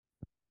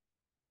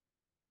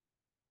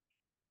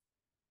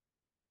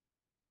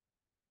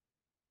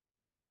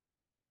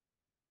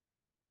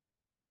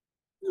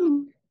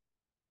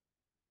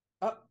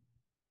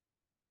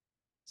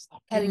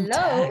Stop getting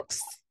Hello.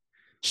 texts.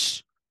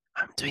 Shh.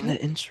 I'm doing I'm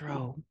the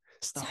intro.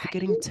 Stop sorry.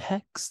 getting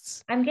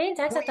texts. I'm getting Who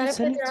text. I are you thought I put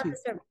sending it on to? the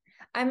server.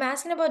 I'm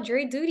asking about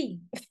jury duty.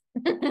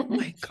 Oh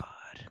my God.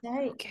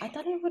 Sorry, I Okay.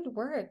 thought it would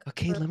work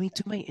Okay, for. let me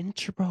do my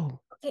intro.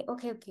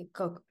 Okay.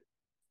 Go.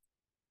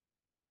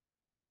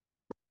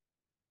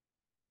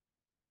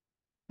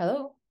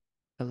 Hello.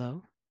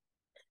 Hello?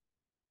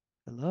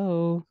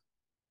 Hello?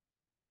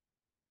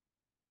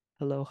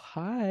 Hello?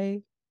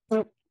 Hi.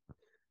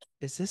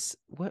 Is this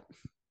what?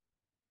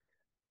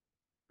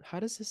 How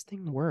does this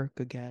thing work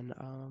again?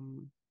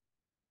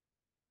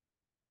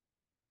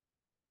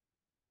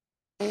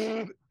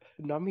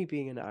 Not me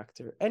being an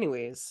actor.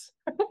 Anyways,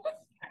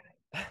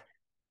 I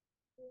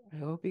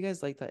hope you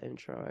guys like that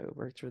intro. I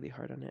worked really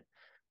hard on it.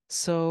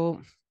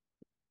 So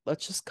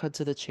let's just cut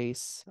to the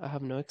chase. I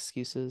have no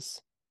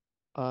excuses.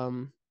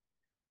 Um,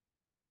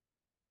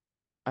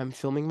 I'm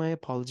filming my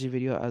apology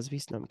video as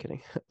we. No, I'm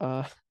kidding.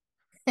 Uh,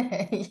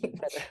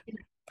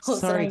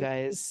 Post it sorry on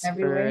guys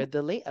everywhere. for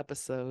the late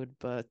episode,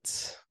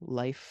 but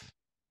life.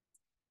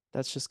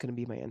 That's just gonna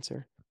be my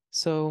answer.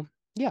 So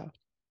yeah,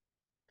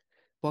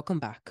 welcome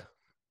back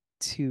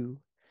to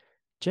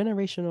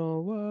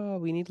generational. Whoa,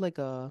 we need like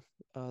a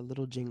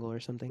little jingle or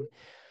something.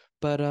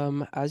 But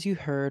as you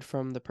heard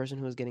from the person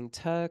who was getting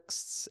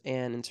texts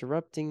and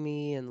interrupting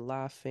me and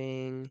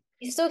laughing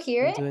You still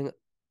hear and it? doing,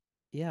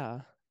 yeah.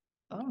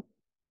 Oh,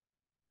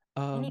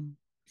 any. Um,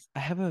 I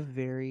have a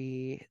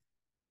very,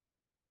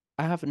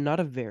 I have not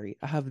a very,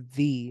 I have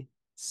the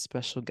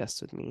special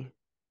guest with me.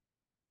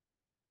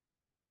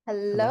 Hello,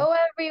 Hello,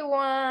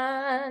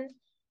 everyone.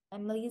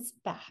 Emily's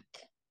back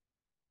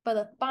for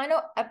the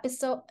final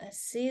episode of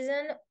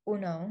season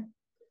uno.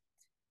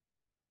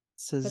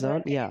 Was that a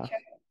Sazan. good Yeah, intro?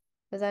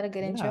 Was that a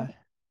good intro?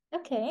 yeah,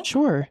 Okay.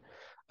 sure.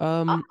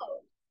 Um,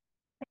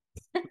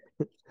 Oh,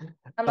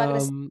 I'm not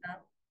gonna say um.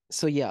 that.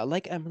 So yeah,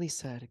 like Emily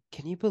said,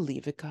 can you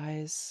believe it,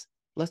 guys?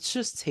 Let's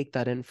just take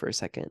that in for a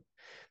second.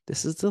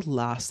 This is the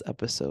last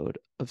episode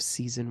of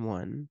season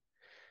one.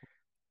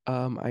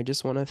 I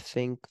just want to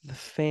thank the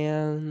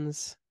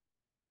fans.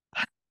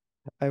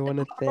 I want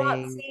to thank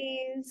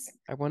Paparazzi's.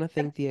 I want to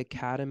thank the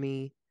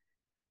Academy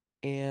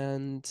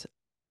and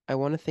I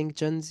want to thank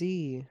Gen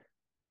Z.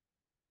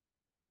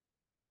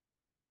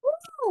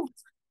 Woo!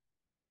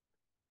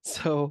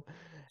 So,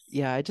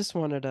 yeah, I just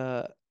wanted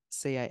to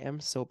say I am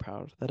so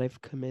proud that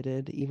I've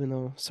committed, even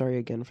though sorry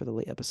again for the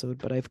late episode,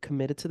 but I've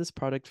committed to this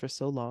product for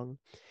so long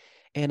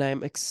and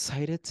I'm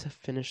excited to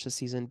finish the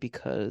season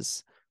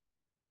because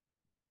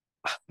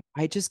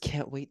I just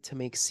can't wait to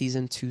make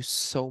season 2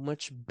 so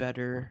much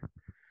better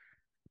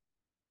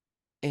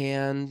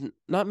and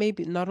not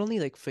only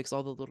like fix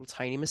all the little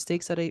tiny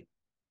mistakes that I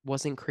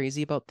wasn't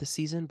crazy about this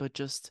season, but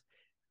just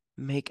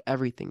make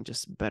everything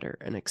just better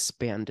and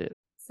expand it.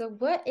 So,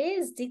 what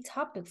is the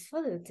topic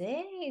for the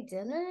day,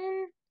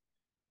 Dylan?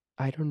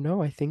 I don't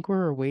know. I think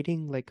we're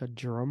awaiting like a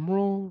drum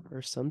roll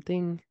or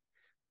something.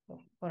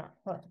 Hold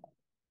on.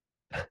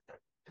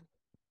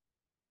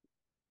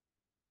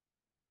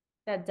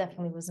 That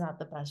definitely was not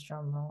the best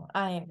drum roll.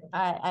 I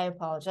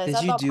apologize. Did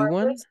I you thought do part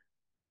one? was,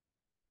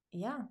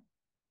 yeah.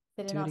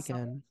 Did it Do it not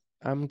sound again.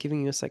 I'm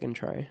giving you a second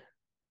try.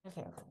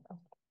 okay.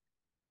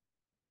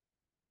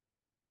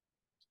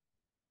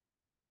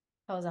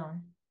 Hold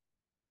on.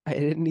 I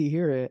didn't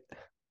hear it.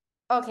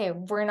 Okay,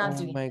 we're not Oh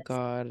doing my this.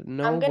 God.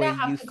 No I'm gonna way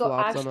have you to go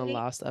flopped on the actually.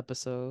 last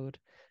episode.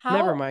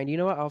 Never How mind. You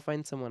know what? I'll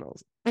find someone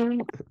else. how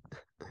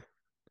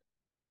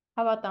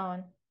about that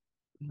one?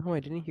 No, I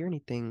didn't hear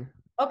anything.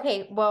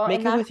 Okay, well, in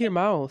Make it that with your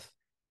mouth.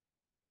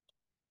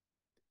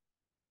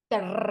 I'm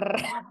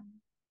gonna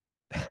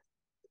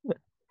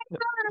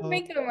Oh,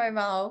 make it in my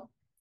mouth.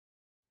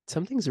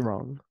 something's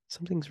wrong.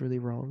 Something's really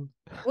wrong.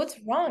 What's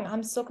wrong?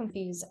 I'm so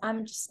confused.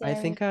 I'm just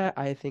staring.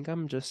 I think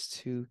I'm just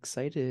too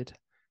excited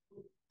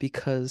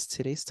because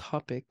today's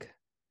topic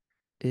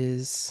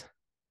is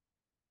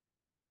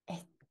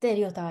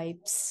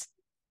Stereotypes.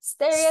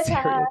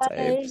 Stereotypes.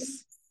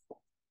 stereotypes.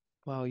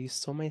 Wow, you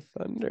stole my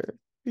thunder.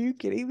 Are you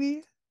kidding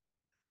me?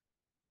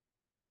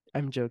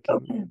 I'm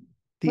joking.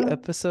 The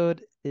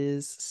episode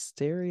is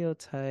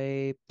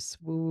stereotypes.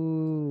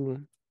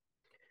 Woo.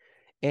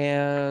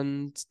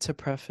 And to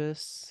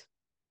preface,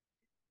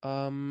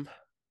 um,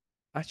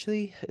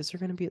 actually, is there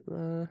gonna be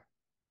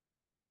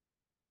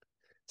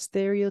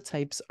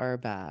stereotypes are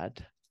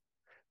bad,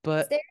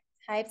 but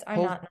Stereotypes are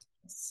hope not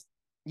nice.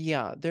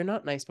 yeah, they're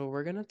not nice, but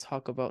we're gonna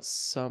talk about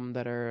some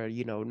that are,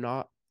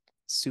 not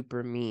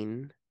super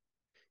mean.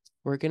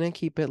 We're gonna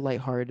keep it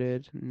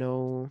lighthearted.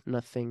 No,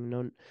 nothing.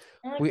 No, And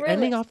like we're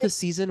ending off the realistic,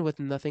 season with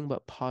nothing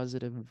but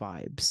positive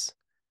vibes.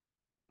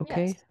 yes,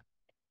 Okay?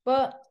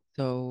 but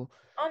So,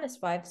 honest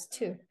vibes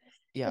too.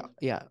 yeah,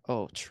 yeah.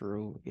 Oh,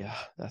 true. Yeah,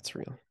 that's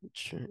real.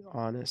 True.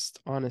 Honesty.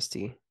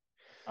 Honesty.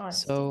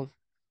 So,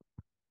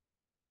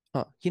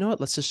 you know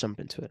what? Let's just jump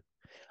into it.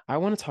 I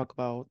want to talk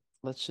about,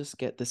 let's just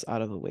get this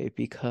out of the way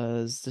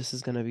because this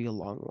is gonna be a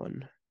long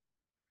one.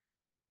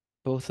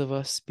 Both of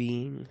us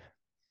being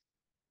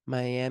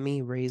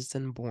Miami raised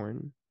and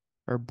born,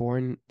 or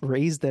born,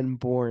 raised and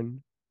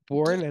born.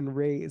 Born and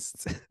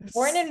raised.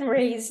 Born and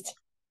raised.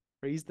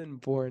 Raised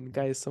and born.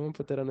 Guys, someone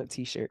put that on a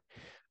t-shirt.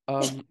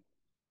 Um,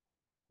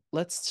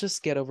 let's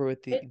just get over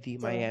with the So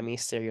Miami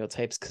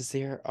stereotypes because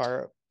there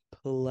are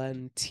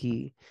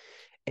plenty.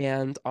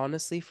 And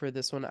honestly, for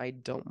this one, I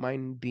don't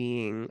mind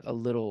being a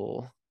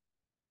little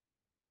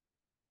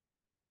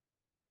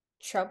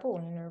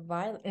troubling or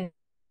violent.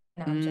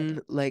 No, I'm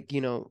joking. like,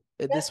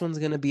 Yeah. this one's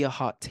gonna be a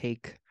hot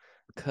take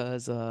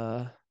because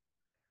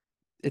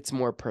it's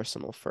more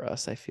personal for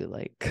us, I feel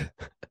like.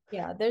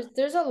 Yeah,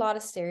 there's a lot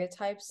of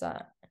stereotypes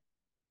that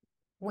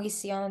we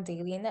see on a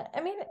daily, and that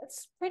I mean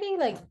it's pretty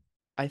like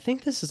I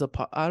think this is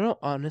I don't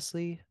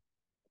honestly,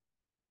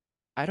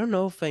 I don't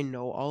know if I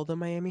know all the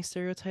Miami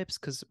stereotypes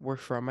because we're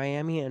from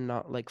Miami and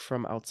not like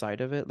from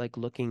outside of it, like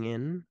looking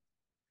in.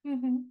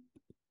 hmm.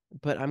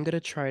 But I'm gonna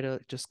try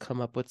to just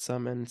come up with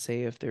some and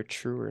say if they're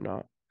true or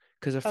not.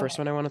 Because the first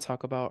Okay. one I want to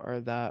talk about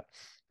are that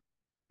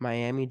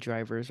Miami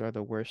drivers are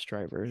the worst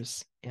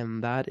drivers,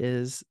 and that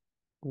is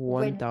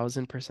When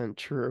 1000%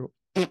 true.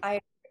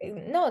 I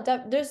no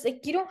that there's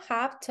like you don't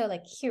have to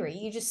like hear it.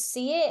 You just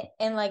see it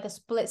in like a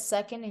split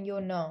second and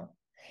you'll know.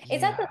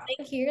 Is that the Yeah,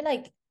 thing here?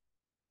 Like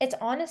it's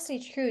honestly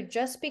true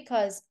just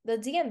because the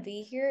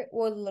DMV here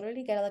will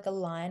literally get like a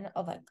line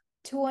of like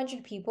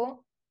 200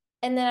 people.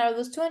 And then out of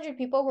those 200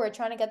 people who are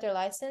trying to get their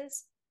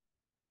license,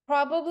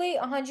 probably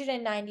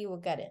 190 will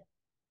get it.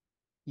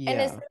 And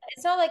yeah,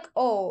 it's not like,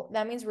 oh,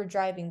 that means we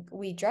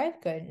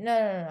drive good. No,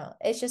 no, no, no.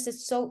 It's just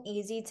it's so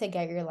easy to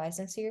get your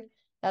license here.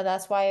 Now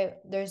that's why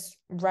there's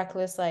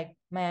reckless like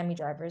Miami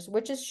drivers,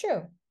 which is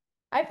true.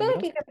 I feel like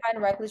yep. you can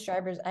find reckless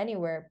drivers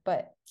anywhere,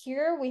 but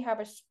here we have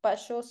a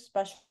special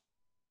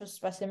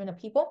specimen of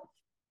people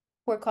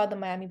who are called the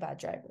Miami bad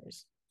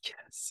drivers.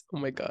 Yes. Oh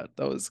my God,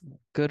 that was a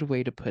good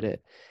way to put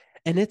it.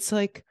 And it's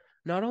like,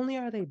 not only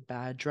are they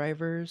bad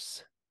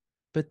drivers,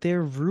 but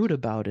they're rude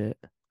about it.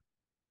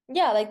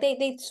 Yeah, like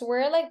they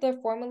swear like they're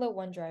Formula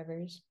One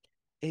drivers.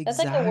 That's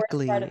like the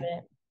worst part of Exactly.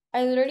 it.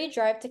 I literally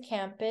drive to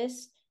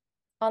campus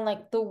on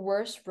like the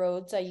worst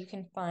roads that you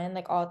can find,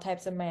 like all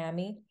types of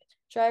Miami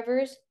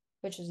drivers,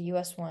 which is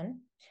US 1.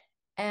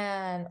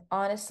 And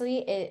honestly,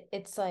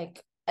 it's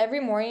like every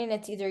morning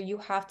it's either you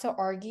have to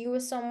argue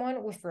with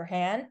someone with your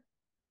hand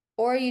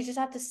or you just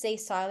have to stay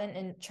silent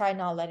and try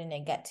not letting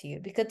it get to you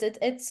because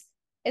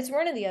it's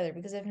one or the other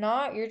because if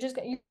not, you're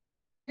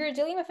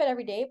dealing with it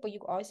every day, but you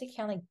obviously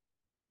can't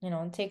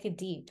like, take it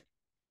deep.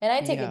 And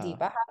I take it Yeah.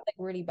 deep. I have like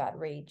really bad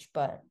rage,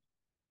 but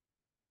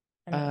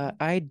I mean,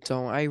 I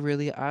don't.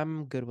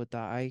 I'm good with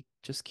that. I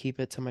just keep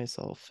it to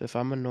myself. If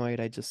I'm annoyed,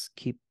 I just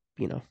keep,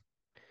 you know.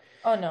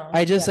 oh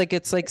I no, just yeah. like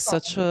it's like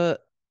such a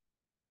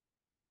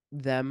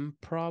them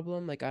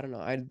problem. Like I don't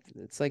know.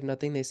 It's like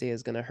nothing they say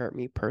is gonna hurt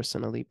me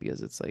personally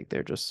because it's like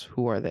they're just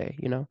who are they,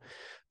 you know?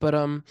 But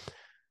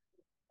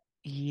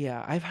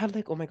yeah, I've had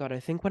like oh my God, I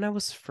think when I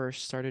was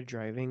first started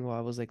driving, while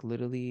I was like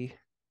literally,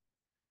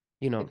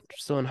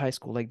 still in high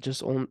school, like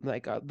just on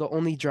like the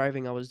only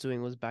driving I was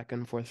doing was back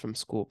and forth from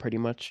school pretty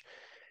much.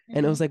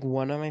 And it was Hmm. like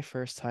one of my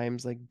first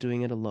times like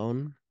doing it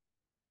alone.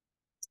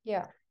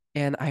 Yeah.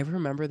 And I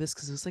remember this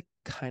because it was like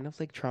kind of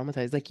like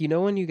traumatized. Like,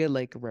 when you get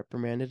like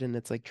reprimanded and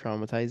it's like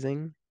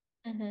traumatizing?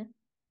 Hmm.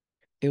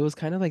 It was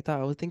kind of like that.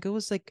 I would think it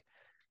was like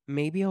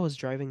maybe I was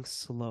driving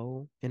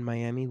slow in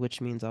Miami,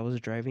 which means I was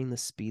driving the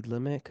speed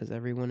limit because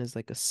everyone is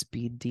like a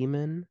speed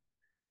demon.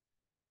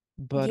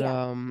 But Yeah.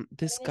 I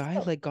this mean, it's guy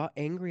still. like got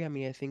angry at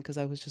me, I think, because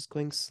I was just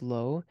going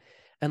slow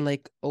and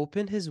like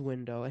opened his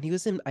window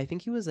and I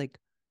think he was like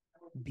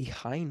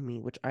behind me,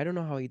 which I don't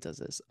know how he does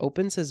this.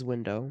 Opens his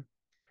window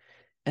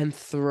and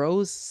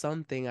throws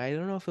something. I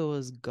don't know if it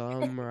was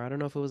gum or I don't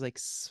know if it was like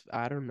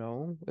I don't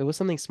know. It was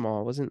something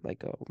small. It wasn't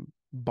like a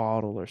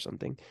bottle or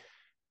something.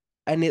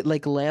 And it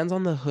like lands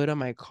on the hood of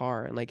my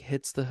car and like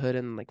hits the hood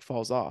and like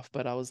falls off.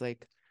 But I was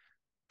like,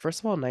 first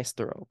of all, nice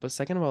throw. But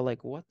second of all,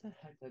 like what the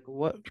heck? Like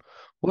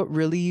what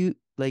really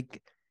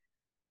like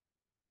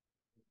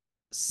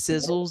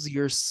sizzles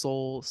your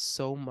soul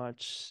so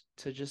much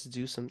to just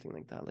do something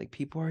like that? Like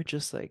people are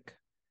just like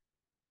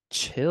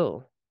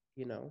chill,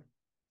 you know?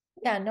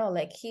 Yeah, no,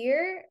 like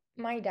here,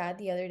 my dad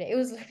the other day, it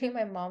was literally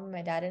my mom and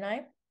my dad and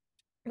I.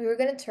 We were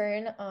gonna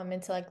turn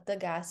into like the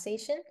gas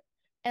station,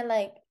 and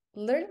like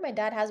literally my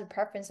dad has a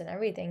preference and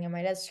everything, and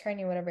my dad's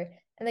turning whatever,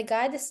 and the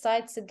guy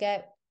decides to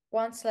get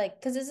wants like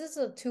because this is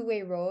a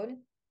two-way road.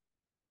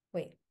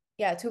 Wait,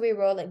 yeah, two-way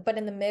road, like, but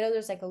in the middle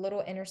there's like a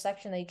little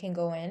intersection that you can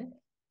go in.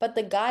 But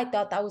the guy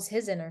thought that was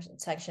his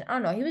intersection. I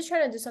don't know. He was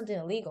trying to do something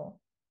illegal.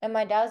 And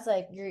my dad's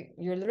like,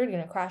 you're literally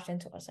gonna crash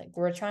into us. Like,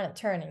 we're trying to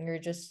turn and you're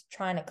just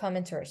trying to come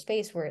into our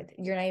space where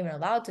you're not even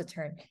allowed to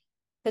turn.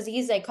 Because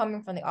he's like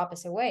coming from the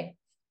opposite way.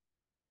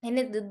 And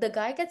the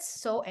guy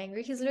gets so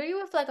angry. He's literally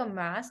with like a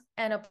mask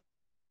and a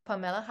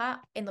Pamela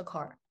hat in the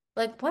car.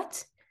 Like,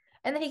 what?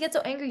 And then he gets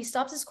so angry, he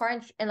stops his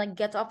car and like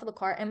gets off of the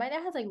car. And my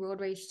dad has like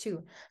road rage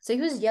too. So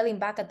he was yelling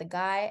back at the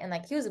guy and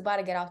like he was about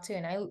to get off too.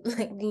 And I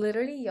like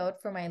literally yelled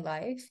for my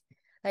life.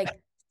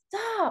 Like,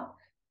 stop,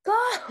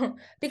 go.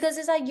 Because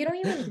it's like you don't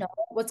even know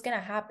what's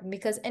gonna happen.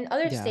 Because in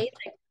other Yeah. states,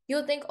 like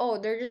you'll think, oh,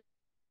 they're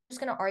just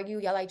gonna argue,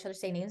 yell at each other,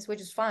 say names,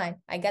 which is fine.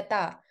 I get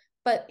that.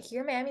 But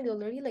here in Miami, they'll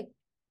literally like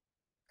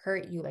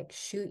hurt you, like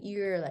shoot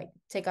you, or like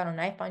take out a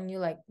knife on you.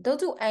 Like they'll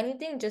do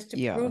anything just to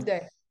Yeah. prove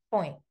their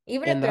point,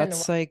 even if And they're in the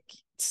that's wrong. like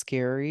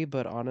scary,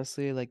 but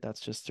honestly, like that's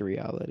just the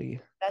reality.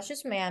 That's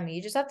just Miami.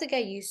 You just have to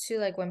get used to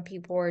like when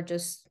people are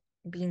just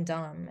being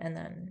dumb and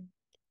then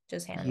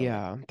just handle it.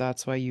 Yeah,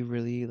 that's why you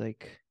really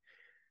like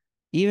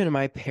even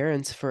my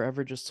parents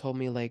forever just told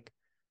me like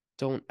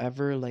don't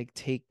ever like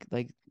take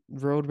like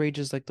road rage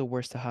is like the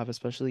worst to have,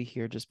 especially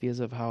here just because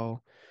of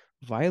how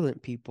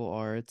violent people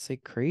are. It's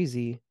like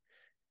crazy.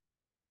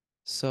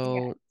 Yeah,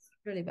 So, it's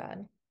really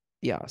bad.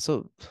 yeah,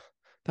 so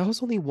that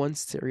was only one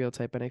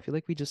stereotype and I feel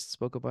like we just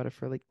spoke about it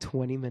for like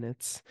 20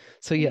 minutes.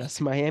 So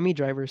yes, Miami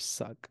drivers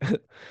suck.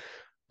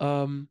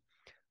 Um,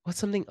 what's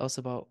something else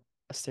about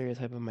a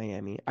stereotype of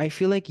Miami? I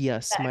feel like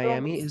yes, That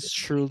everyone Miami goes to is the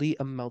beach. truly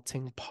a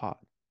melting pot.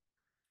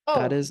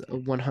 That Oh, is a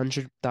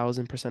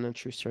 100,000% a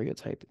true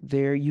stereotype.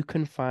 There you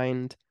can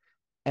find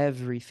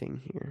everything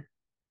here.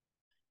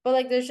 but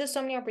like there's just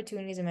so many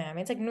opportunities in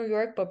Miami. It's like New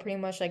York, but pretty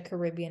much like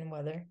Caribbean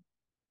weather.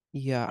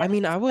 Yeah, I And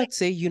mean, it's I just like would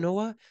say, you know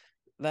what?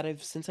 That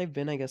I've since I've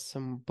been, I guess,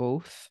 some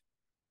both.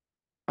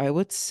 I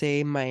would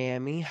say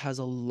Miami has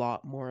a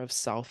lot more of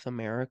South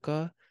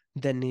America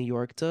than New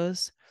York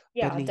does,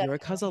 but yeah, New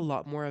York has a definitely.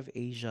 lot more of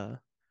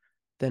Asia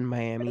than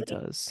Miami Really?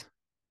 does.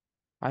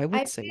 I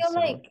would I say feel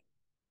so. like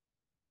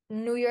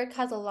New York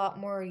has a lot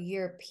more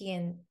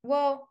European,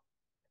 well,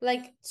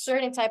 like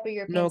certain type of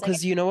No, Europeans. Like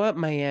because you know what?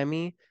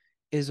 Miami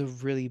is a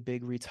really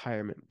big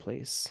retirement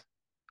place,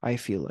 I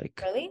feel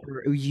like. really?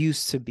 Or it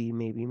used to be,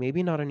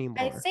 maybe not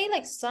I'd anymore. say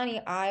like Sunny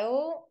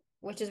Isle,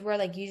 which is where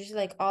like usually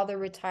like all the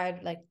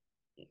retired like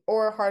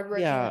or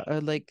hardworking Yeah, like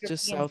like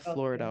just Europeans South go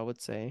Florida, I to.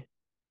 would say,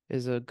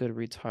 is a good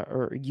retire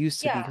or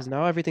used to be because Yeah.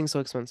 now everything's so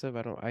expensive.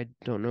 I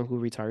don't know who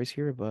retires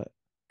here, but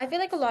I feel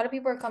like a lot of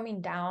people are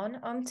coming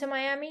down to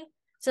Miami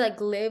to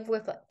like live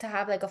with to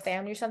have like a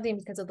family or something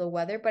because of the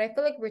weather. But I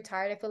feel like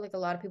retired, I feel like a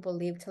lot of people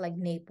leave to like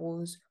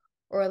Naples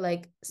or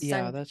like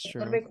yeah, Sun that's a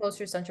little true. bit closer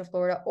to Central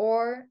Florida,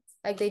 or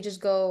like they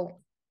just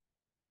go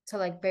to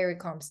like very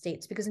calm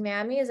states because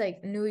Miami is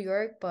like New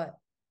York, but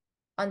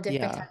on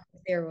different Yeah, types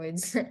of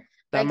steroids.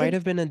 that Like might it's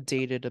have been a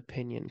dated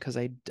opinion because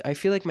I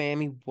feel like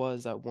Miami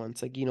was at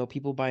once like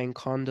people buying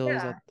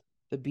condos at yeah.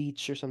 the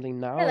beach or something.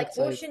 Yeah, Now like it's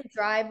like Ocean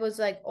Drive was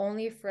like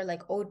only for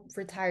like old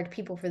retired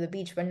people for the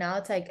beach, but now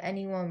it's like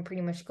anyone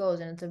pretty much goes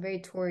and it's a very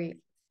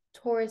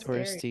tourist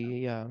area.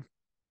 touristy. Yeah,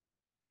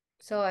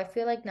 So I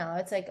feel like now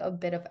it's like a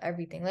bit of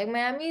everything. Like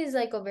Miami is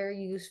like a very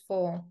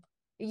youthful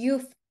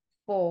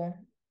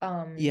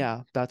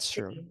yeah, that's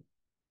true. city.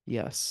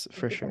 Yes,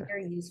 It's for become sure.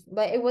 very useful.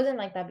 But it wasn't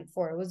like that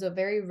before. It was a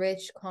very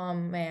rich,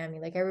 calm Miami.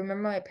 Like I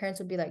remember my parents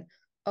would be like,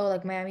 oh,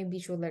 like Miami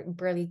Beach would like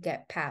barely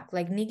get packed.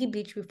 Like Nikki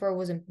Beach before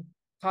wasn't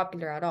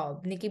popular at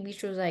all. Nikki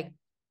Beach was like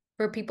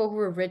for people who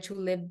were rich who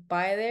lived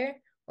by there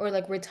or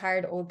like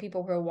retired old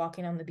people who are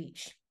walking on the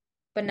beach.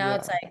 But now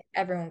it's Yeah. like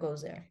everyone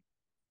goes there.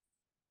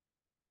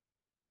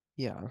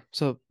 Yeah.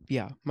 So,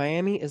 yeah,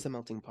 Miami is a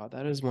melting pot.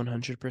 That is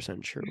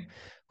 100% true.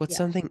 What's Yeah.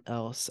 something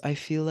else? I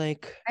feel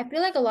like, I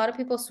feel like a lot of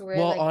people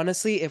swear well, like,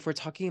 honestly, if we're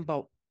talking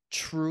about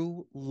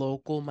true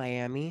local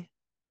Miami,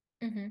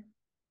 hmm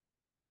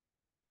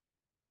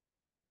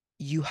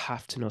you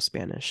have to know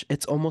Spanish.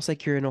 It's almost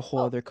like you're in a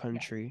whole oh, other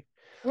yeah. country.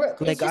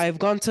 It's Like just I've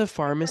gone to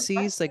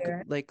different pharmacies,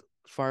 here. like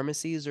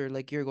pharmacies or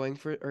like you're going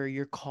for or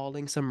you're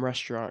calling some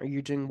restaurant or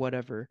you're doing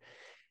whatever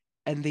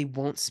and they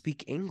won't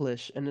speak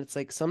English and it's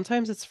like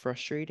sometimes it's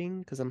frustrating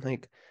because I'm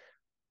like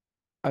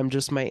I'm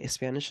just my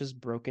Spanish is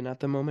broken at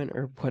the moment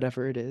or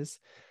whatever it is.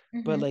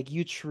 But Hmm like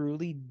you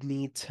truly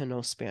need to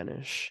know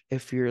Spanish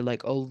if you're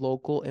like a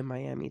local in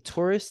Miami.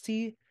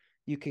 Touristy,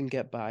 you can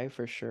get by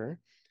for sure.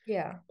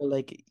 Yeah. But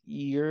like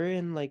you're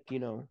in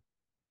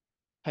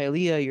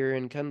Hialeah, you're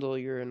in Kendall,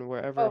 you're in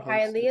wherever Oh,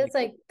 Homestead, Hialeah is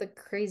like like the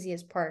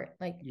craziest part.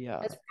 Like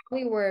yeah. that's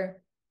probably where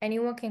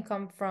anyone can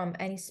come from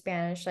any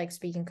Spanish like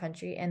speaking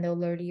country and they'll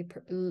literally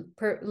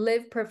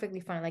live perfectly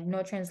fine. Like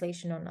no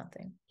translation, no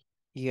nothing.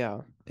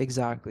 Yeah,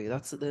 exactly.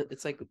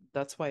 It's like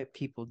that's why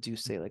people do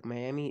say like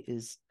Miami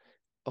is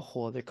a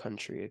whole other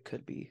country it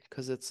could be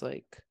because it's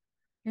like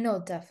No,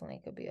 definitely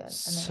could be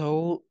another.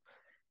 so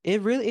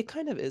it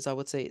kind of is, I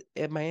would say.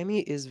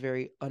 Miami is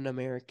very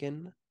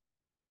un-American,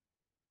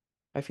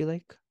 I feel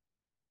like.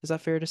 Is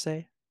that fair to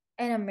say?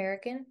 An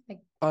American?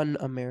 Like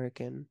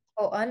Un-American.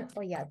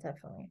 oh yeah,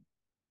 definitely.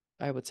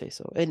 I would say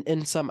so.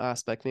 In some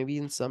aspect, maybe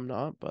in some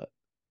not, but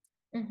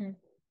Hmm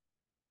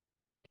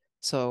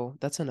so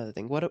that's another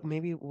thing.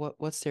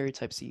 What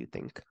stereotypes do you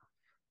think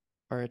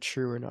are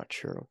true or not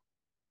true?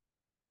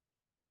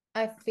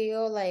 I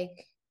feel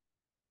like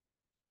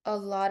a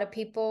lot of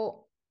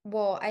people,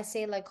 well, I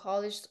say like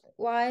college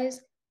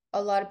wise,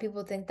 a lot of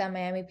people think that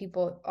Miami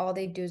people all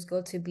they do is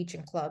go to beach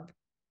and club.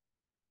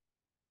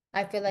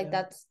 I feel like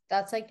Yeah.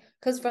 that's like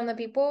because from the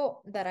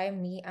people that I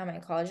meet at my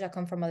college that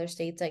come from other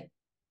states, like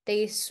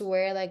they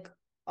swear like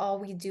all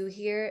we do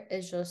here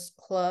is just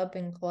club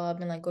and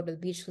like go to the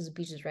beach because the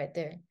beach is right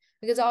there.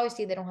 Because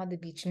obviously they don't have the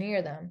beach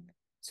near them.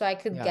 So I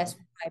could Yeah, guess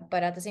why.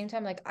 But at the same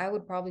time, like I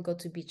would probably go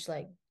to beach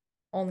like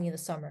only in the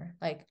summer.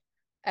 Like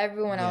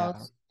everyone yeah,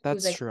 else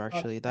who's that's like true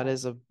actually. That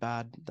is a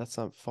bad, that's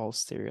a false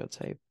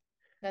stereotype.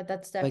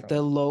 that's Like definitely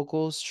the true.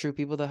 locals, true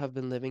people that have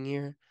been living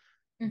here,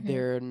 Hmm.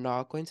 they're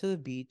not going to the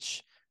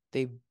beach.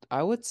 They,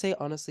 I would say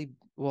honestly,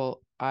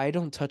 well, I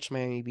don't touch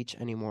Miami Beach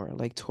anymore.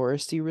 Like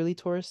touristy, really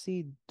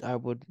touristy, I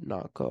would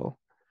not go.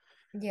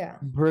 Yeah.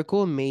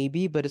 Brickell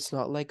maybe, but it's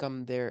not like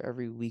I'm there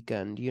every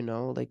weekend,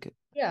 Like,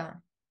 Yeah.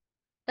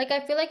 Like I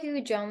feel like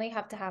you generally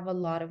have to have a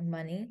lot of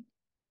money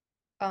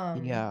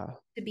yeah.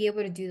 to be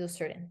able to do those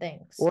certain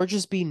things. Or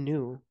just be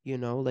new,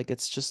 Like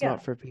it's just not Yeah.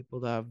 for people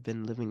that have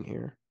been living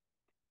here.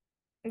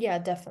 Yeah,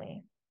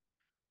 definitely.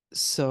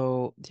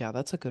 So, yeah,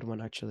 that's a good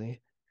one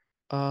actually.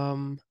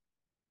 Um,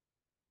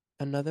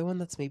 Another one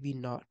that's maybe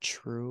not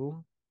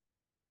true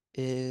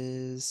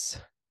is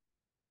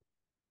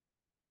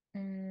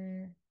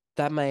Mm,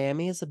 that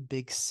Miami is a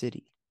big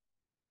city.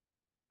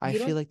 I you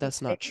feel don't like think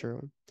that's not big?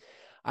 true.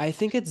 I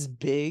think it's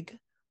big,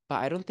 but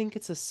I don't think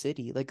it's a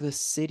city. Like the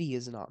city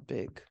is not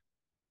big.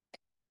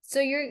 So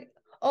you're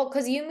oh,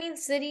 because you mean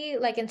city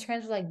like in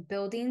terms of like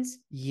buildings?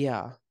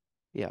 Yeah.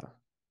 Yeah.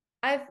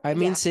 I've I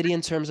mean yeah. city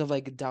in terms of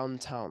like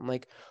downtown.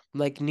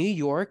 Like New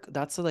York,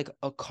 that's like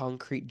a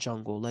concrete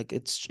jungle. Like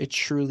it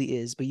truly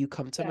is. But you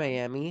come to Yeah.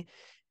 Miami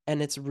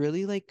and it's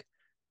really like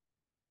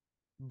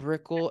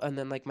Brickell and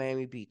then like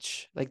Miami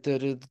Beach. Like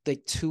the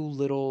like two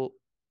little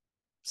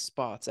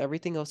spots.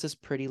 Everything else is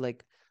pretty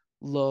like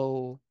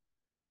low,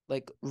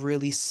 like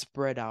really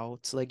spread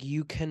out. Like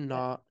you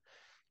cannot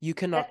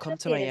come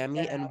to Definitely it is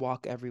Miami spread and out.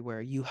 walk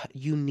everywhere. You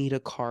need a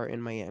car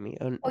in Miami.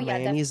 And Oh yeah,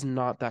 Miami is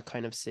not that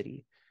kind of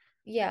city.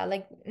 yeah,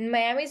 like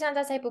Miami's not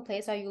that type of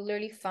place how you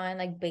literally find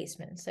like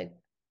basements. Like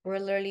we're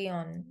literally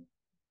on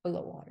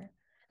below water.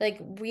 Like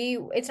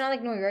it's not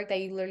like New York that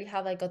you literally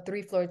have like a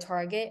three-floor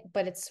Target,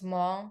 but it's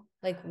small,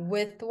 like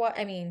width what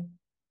I mean,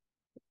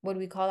 what do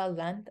we call that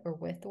length or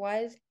width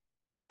wise?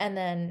 And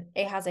then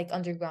it has like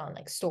underground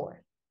like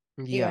store.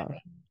 You know what I Yeah.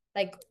 mean?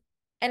 Like,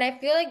 and I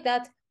feel like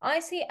that's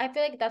honestly, I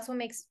feel like that's what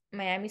makes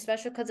Miami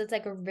special because it's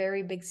like a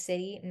very big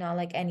city, not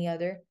like any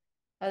other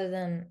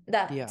than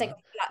that. It's like Yeah.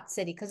 a flat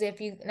city. Because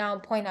if you now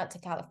point out to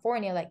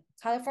California, like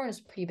California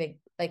is pretty big,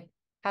 like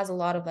has a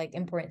lot of like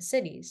important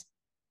cities,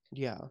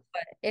 Yeah.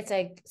 but it's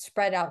like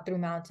spread out through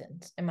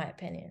mountains, in my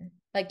opinion.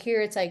 Like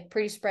here, it's like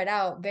pretty spread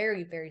out,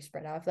 very, very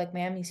spread out. I feel like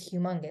Miami's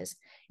humongous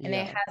and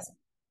it Yeah. has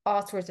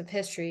all sorts of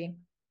history.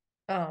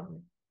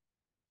 Um,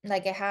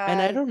 like it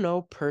And I has don't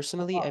know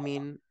personally, I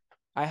mean,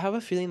 I have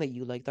a feeling that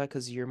you like that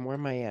because you're more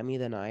Miami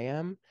than I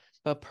am.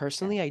 But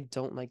personally, I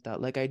don't like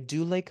that. Like I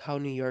do like how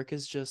New York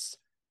is just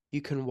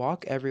you can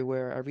walk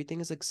everywhere, everything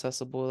is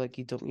accessible, like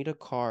you don't need a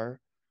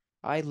car.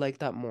 I like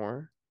that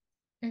more.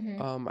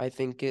 mm-hmm. I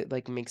think it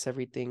like makes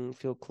everything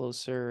feel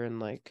closer and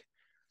like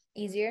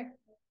Easier.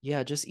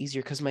 yeah, just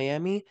easier because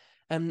Miami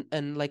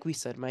and like we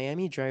said,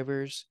 Miami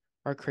drivers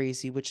are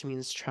crazy, which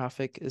means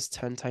traffic is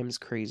 10 times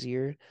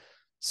crazier.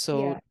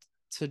 Yeah. So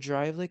to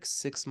drive like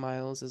 6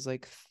 miles is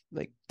like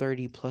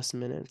 30 plus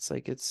minutes.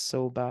 Like it's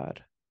so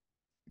bad.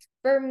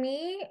 For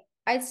me,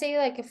 I'd say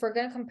like if we're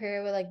gonna compare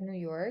it with like New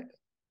York,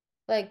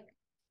 like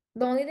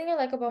the only thing I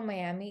like about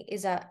Miami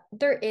is that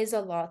there is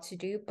a lot to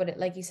do, but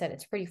like you said,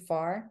 it's pretty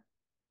far.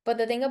 But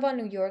the thing about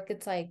New York,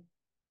 it's like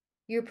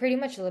you're pretty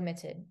much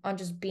limited on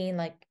just being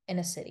like in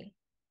a city.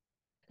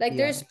 Like Yeah.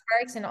 there's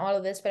parks and all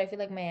of this, but I feel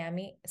like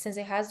Miami, since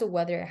it has the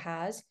weather it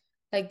has,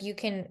 like you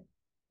can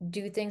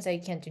do things that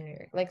you can't do in New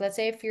York. Like let's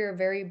say if you're a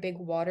very big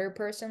water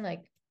person,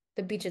 like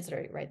the beach is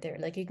right there.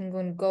 Like you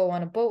can go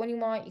on a boat when you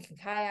want, you can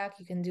kayak,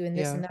 you can do in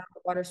this and Yeah. that,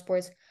 water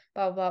sports,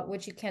 blah blah, blah,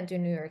 which you can't do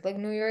in New York. Like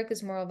New York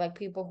is more of like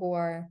people who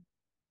are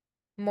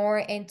more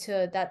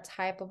into that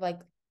type of like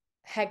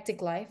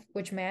hectic life,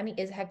 which Miami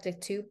is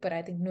hectic too, but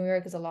I think New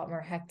York is a lot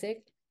more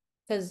hectic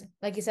because,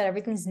 like you said,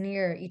 everything's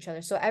near each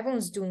other. So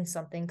everyone's doing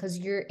something because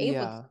you're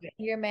able to Yeah. do it.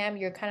 Here, ma'am,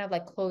 you're kind of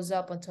like closed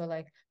up until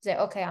like say,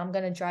 okay, I'm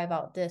gonna drive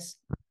out this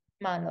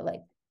amount of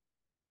like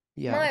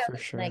Yeah, miles, for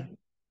like sure.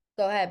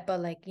 go ahead, but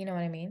like you know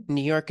what I mean?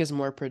 New York is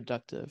more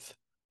productive.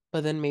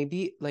 But then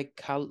maybe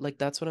like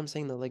that's what I'm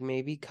saying though. Like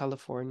maybe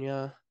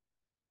California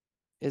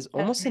is Has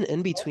almost an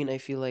in-between, I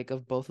feel like,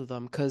 of both of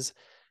them. Because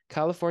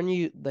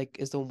California like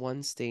is the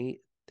one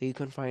state that you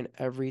can find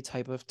every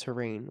type of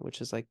terrain,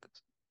 which is like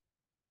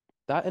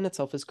that in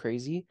itself is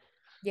crazy.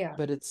 Yeah.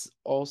 But it's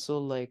also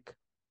like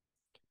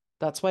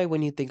that's why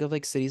when you think of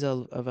like cities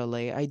of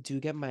LA, I do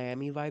get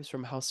Miami vibes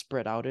from how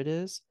spread out it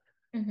is,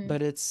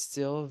 but Hmm. it's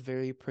still a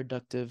very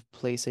productive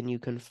place and you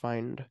can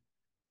find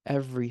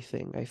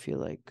everything, I feel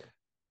like.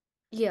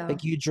 Yeah,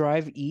 Like you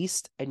drive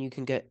east and you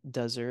can get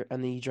desert,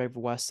 and then you drive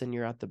west and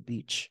you're at the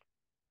beach.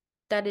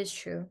 that is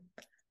true.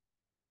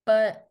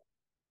 But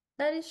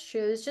that is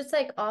true. It's just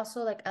like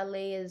also like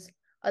LA is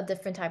a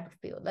different type of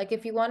field. Like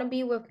if you want to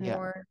be with Yeah,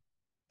 more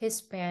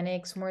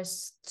Hispanics, more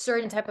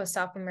certain type of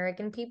South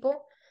American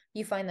people,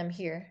 you find them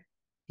here.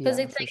 Because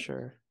yeah, it's for like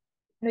sure.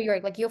 New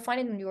York, like you'll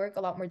find in New York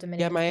a lot more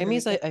Yeah, Dominicans, Puerto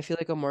Miami's Ricans. I feel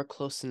like a more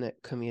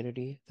close-knit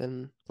community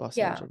than Los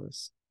Yeah.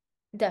 Angeles.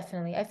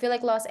 Definitely. I feel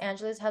like Los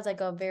Angeles has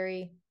like a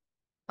very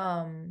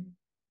um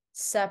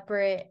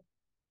separate,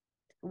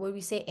 would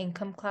we say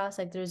income class?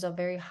 Like there's a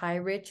very high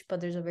rich,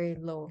 but there's a very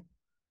low.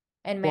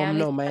 And Well,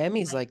 Miami's no, kind of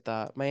Miami's like, like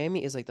that.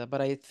 Miami is like that,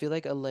 but I feel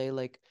like LA,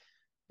 like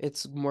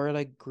it's more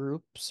like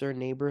groups or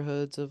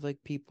neighborhoods of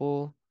like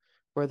people.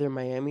 Whether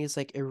Miami is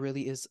like it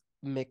really is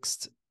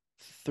mixed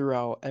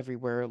throughout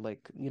everywhere,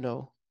 like, you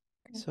know.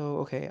 So,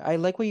 okay. I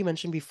like what you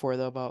mentioned before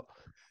though about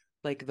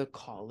like the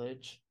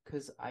college,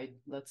 because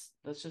let's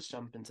just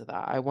jump into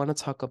that. I want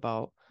to talk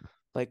about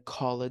like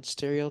college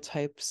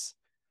stereotypes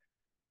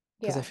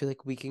because I yeah. feel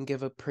like we can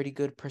give a pretty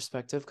good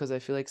perspective because I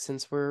feel like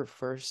since we're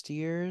first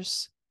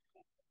years,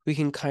 we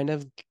can kind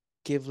of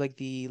give like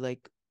the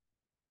like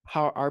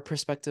how our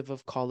perspective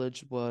of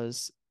college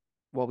was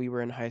while we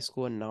were in high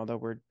school and now that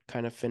we're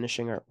kind of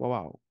finishing our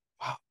wow,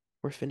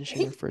 we're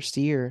finishing our first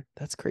year.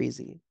 That's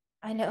crazy.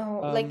 I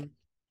know. Like, Um,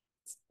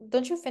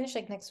 don't you finish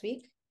like next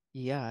week?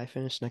 yeah, I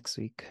finished next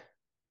week.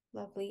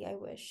 Lovely, I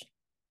wish.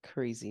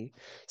 Crazy.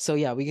 So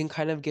yeah, we can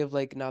kind of give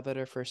like now that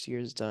our first year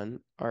is done,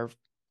 our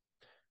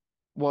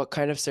what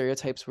kind of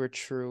stereotypes were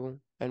true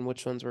and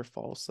which ones were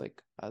false,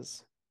 like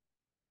as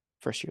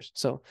first years.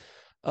 So,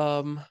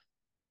 um,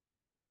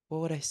 what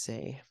would I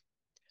say?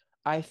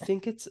 I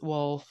think it's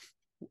well,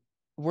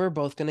 we're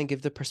both gonna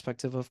give the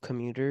perspective of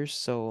commuters,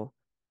 so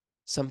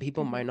some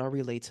people might Mhm. not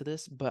relate to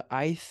this, but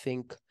I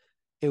think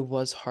it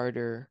was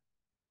harder.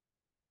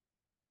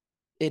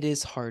 It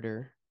is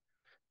harder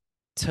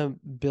to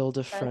build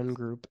a friend Friends?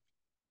 group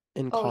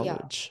in Oh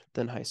yeah. college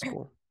than high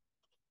school.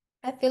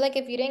 I feel like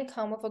if you didn't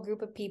come with a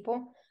group of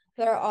people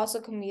that are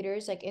also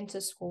commuters like into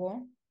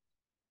school,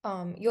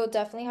 you'll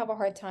definitely have a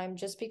hard time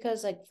just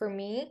because like for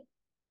me,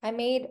 I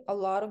made a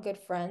lot of good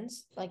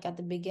friends like at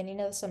the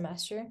beginning of the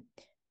semester,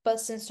 but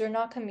since they're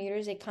not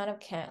commuters, they kind of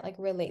can't like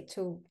relate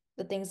to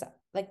the things that,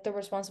 like the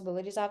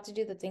responsibilities I have to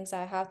do, the things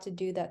I have to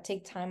do that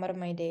take time out of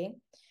my day.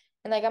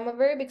 And like I'm a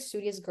very big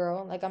studious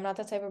girl. Like I'm not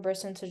the type of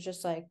person to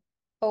just like,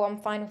 oh, I'm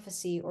fine with a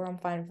C or I'm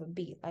fine with a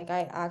B. Like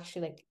I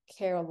actually like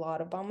care a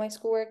lot about my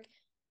schoolwork.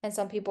 And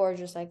some people are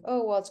just like,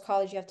 oh, well, it's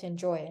college, you have to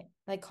enjoy it.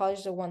 Like college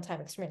is a one-time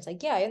experience.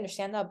 Like, yeah, I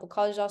understand that, but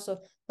college is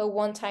also the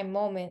one-time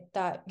moment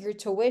that your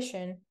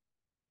tuition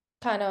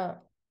kind of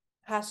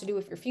has to do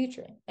with your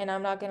future. And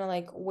I'm not gonna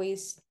like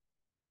waste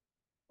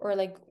or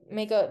like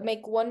make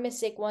one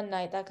mistake one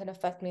night that could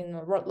affect me in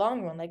the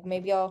long run. Like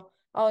maybe I'll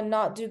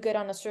not do good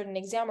on a certain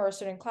exam or a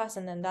certain class,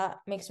 and then that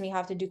makes me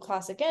have to do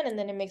class again, and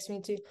then it makes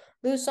me to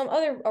lose some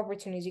other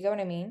opportunities. You get what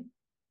I mean?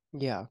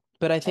 Yeah,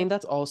 but I And think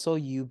that's also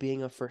you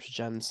being a first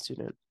gen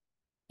student.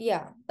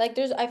 yeah, like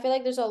there's I feel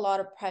like there's a lot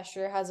of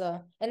pressure has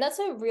a and that's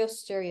a real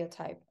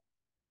stereotype.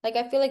 Like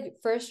I feel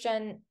like first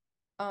gen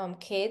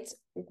kids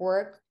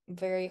work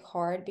very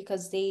hard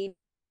because they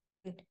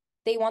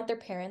want their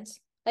parents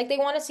like they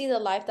want to see the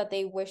life that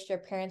they wish their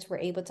parents were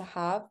able to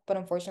have, but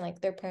unfortunately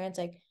like their parents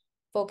like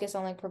focus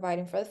on like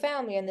providing for the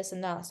family and this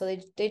and that. So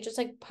they just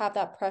like have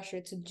that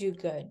pressure to do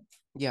good.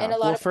 And Yeah, a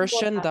lot well, of first people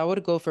gen, have, that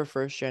would go for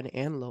first gen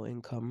and low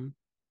income.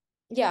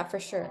 yeah, for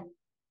sure.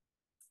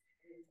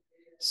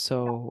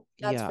 So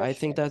That's yeah, for I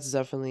think sure. that's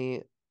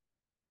definitely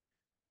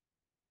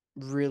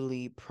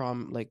really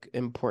like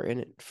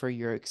important for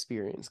your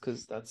experience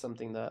because that's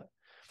something that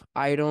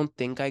I don't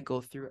think I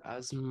go through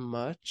as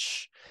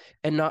much.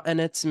 And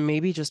it's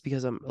maybe just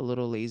because I'm a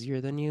little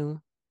lazier than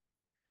you.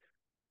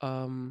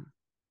 Um,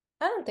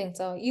 I don't think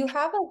so. You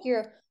have like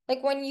your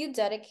like when you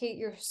dedicate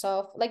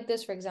yourself like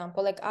this, for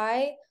example, like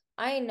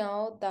I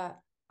know that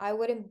I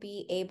wouldn't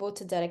be able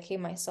to dedicate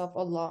myself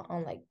a lot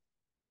on like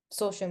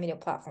social media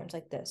platforms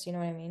like this. You know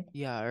what I mean?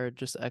 yeah, or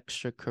just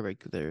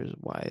extracurriculars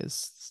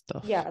wise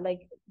Yeah, stuff.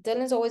 like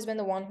Dylan's always been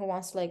the one who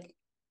wants to like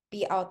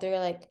be out there,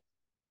 like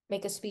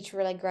make a speech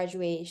for like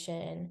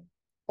graduation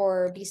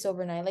or be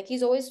sober night. Like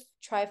he's always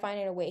try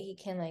finding a way he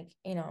can like,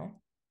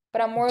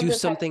 but I'm more of Do the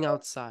type something of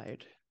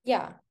outside.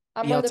 yeah,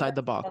 I'm Be more of the outside person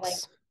the that like,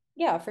 box.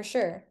 yeah, for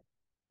sure.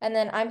 And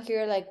then I'm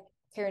here like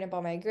caring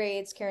about my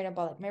grades, caring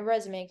about like my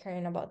resume,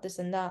 caring about this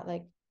and that.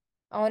 Like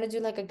I want to do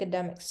like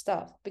academic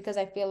stuff because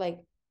I feel like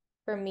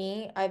for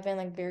me, I've been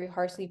like very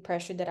harshly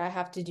pressured that I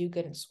have to do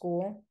good in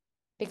school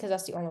because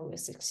that's the only way of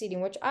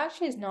succeeding, which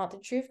actually is not the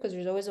truth because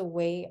there's always a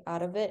way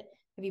out of it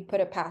if you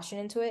put a passion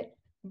into it.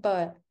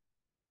 But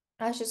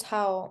that's just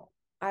how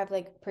I've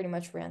like pretty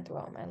much ran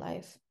throughout my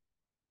life.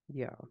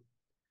 Yeah.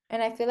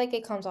 And I feel like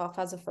it comes off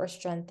as a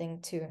first gen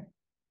thing too.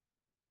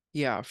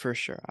 Yeah, for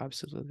sure.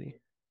 Absolutely.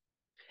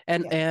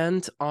 And Yeah.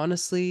 and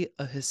honestly,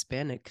 a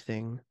Hispanic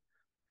thing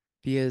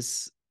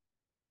because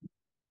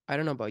I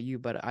don't know about you,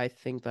 but I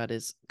think that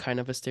is kind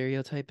of a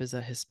stereotype is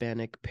that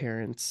Hispanic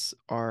parents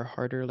are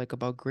harder like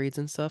about grades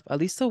and stuff. At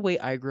least the way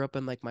I grew up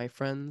and like my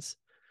friends,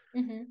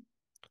 Mm-hmm.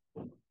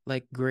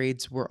 like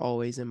grades were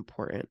always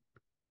important.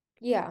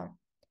 Yeah.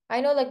 I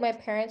know like my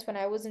parents when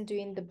I wasn't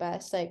doing the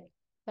best, like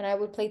when I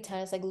would play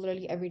tennis like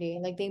literally every day,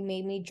 like they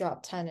made me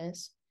drop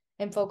tennis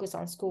and focus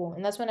on school.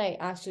 And that's when I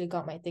actually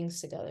got my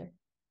things together.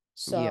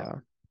 So,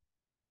 Yeah.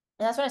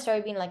 And that's when I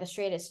started being like a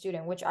straight A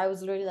student, which I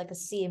was literally like a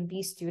C and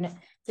B student,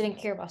 didn't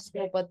care about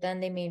school. But then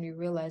they made me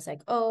realize,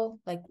 like, oh,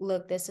 like,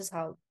 look, this is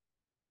how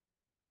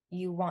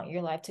you want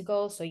your life to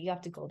go. So you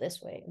have to go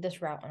this way,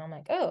 this route. And I'm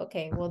like, oh,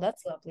 okay, well,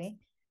 that's lovely.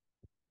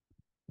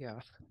 Yeah.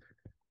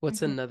 What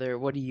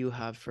do you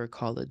have for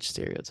college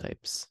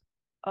stereotypes?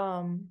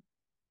 Um,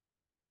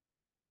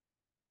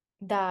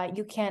 that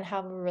you can't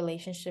have a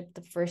relationship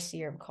the first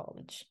year of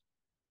college.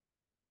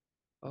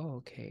 Oh,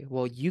 okay.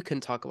 Well, you can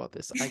talk about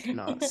this. I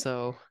cannot.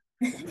 So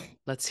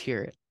let's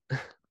hear it.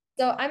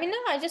 So, I mean, no,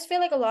 I just feel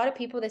like a lot of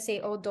people they say,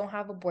 oh, don't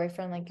have a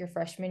boyfriend like your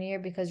freshman year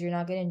because you're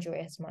not going to enjoy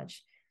it as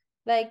much.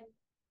 Like,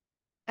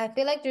 I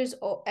feel like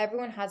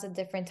everyone has a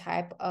different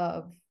type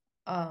of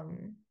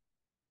um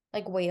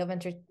like way of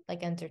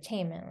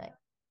entertainment. Like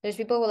there's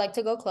people who like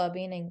to go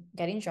clubbing and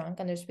getting drunk,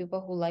 and there's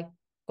people who like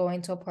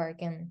going to a park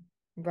and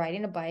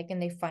riding a bike,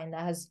 and they find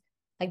that has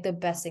like the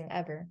best thing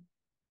ever.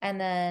 And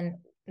then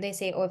they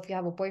say, oh, if you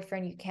have a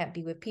boyfriend, you can't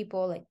be with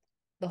people, like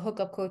the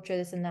hookup culture,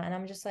 this and that. And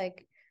I'm just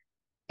like,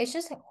 it's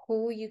just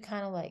who you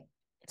kind of like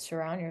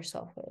surround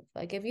yourself with.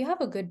 Like if you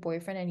have a good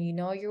boyfriend and you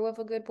know you're with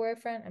a good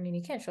boyfriend, I mean,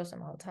 you can't trust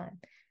them all the time.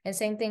 And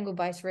same thing with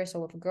vice versa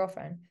with a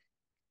girlfriend.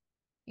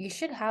 You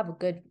should have a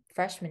good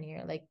freshman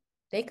year. Like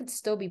they could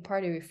still be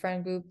part of your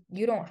friend group.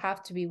 You don't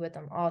have to be with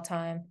them all the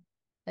time.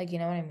 Like, you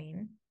know what I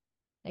mean?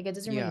 Like it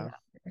doesn't really Yeah.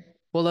 matter.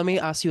 Well, let me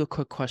ask you a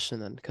quick question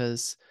then,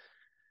 because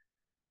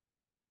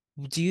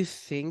do you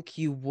think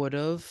you would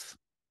have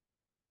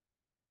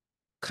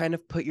kind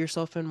of put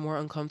yourself in more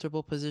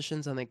uncomfortable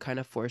positions and then kind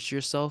of force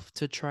yourself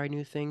to try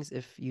new things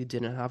if you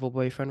didn't have a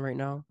boyfriend right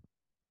now?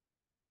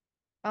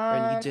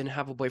 And you Um, didn't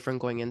have a boyfriend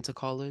going into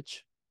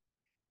college?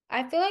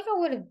 I feel like I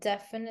would have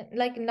definitely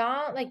like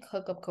not like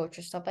hookup coach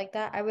or stuff like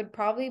that. I would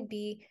probably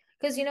be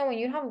because you know when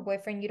you have a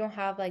boyfriend, you don't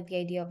have like the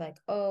idea of like,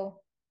 oh,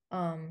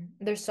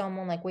 there's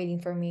someone like waiting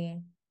for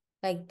me.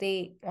 Like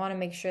they want to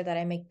make sure that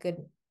I make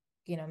good,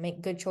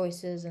 make good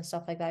choices and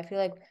stuff like that. I feel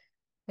like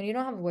when you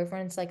don't have a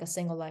boyfriend, it's like a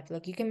single life.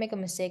 Like you can make a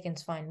mistake and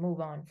it's fine, move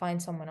on,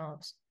 find someone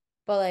else.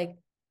 But like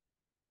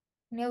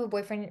when you have a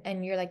boyfriend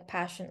and you're like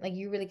passionate, like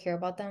you really care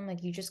about them,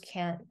 like you just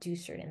can't do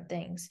certain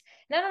things.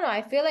 And I don't know,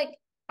 I feel like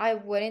I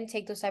wouldn't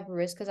take those type of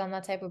risks because I'm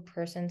that type of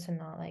person to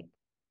not like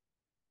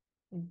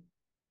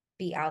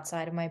be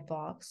outside of my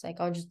box. Like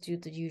I'll just do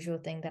the usual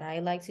thing that I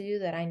like to do,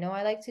 that I know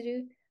I like to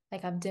do,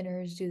 like have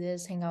dinners, do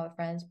this, hang out with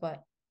friends.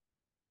 But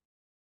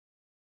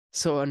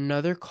So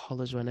another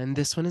college one, and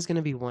this one is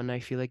gonna be one I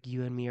feel like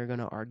you and me are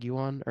gonna argue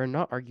on, or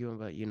not argue on,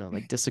 but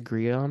like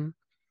disagree on.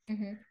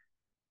 Mhm.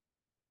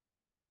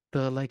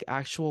 The like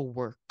actual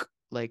work,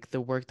 like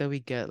the work that we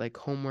get, like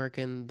homework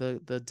and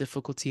the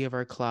difficulty of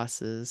our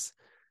classes.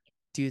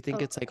 Do you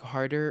think Oh, it's like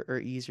harder or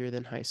easier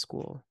than high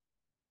school?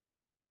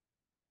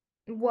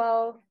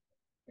 well,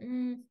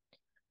 mm,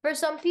 for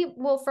some people,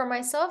 well, for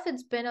myself,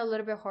 it's been a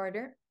little bit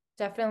harder.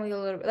 Definitely a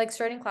little bit. Like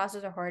starting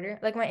classes are harder.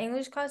 Like my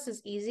English class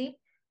is easy,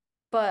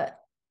 but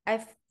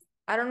I've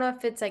I don't know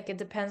if it's like it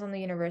depends on the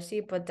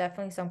university, but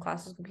definitely some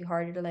classes could be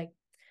harder to like.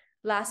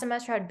 Last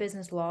semester I had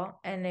business law,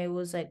 and it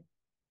was like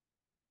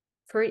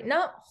pretty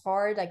not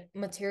hard like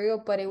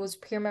material, but it was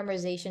pure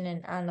memorization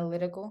and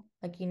analytical.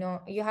 Like,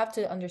 you have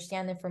to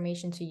understand the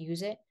information to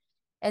use it.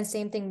 And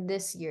same thing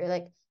this year.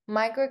 Like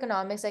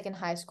microeconomics, like in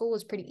high school,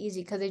 was pretty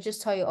easy because they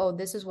just tell you, oh,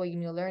 this is what you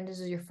need to learn. This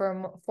is your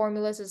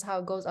formulas, this is how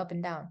it goes up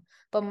and down.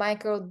 But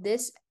micro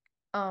this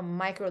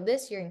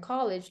year in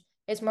college,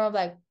 it's more of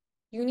like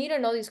you need to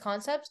know these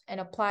concepts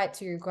and apply it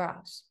to your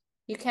graphs.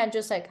 You can't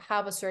just like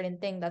have a certain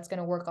thing that's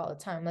gonna work all the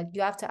time. Like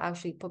you have to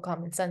actually put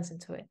common sense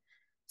into it.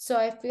 So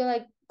I feel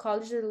like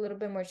college is a little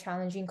bit more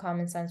challenging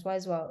common sense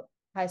wise, while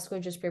high school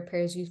just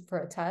prepares you for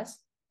a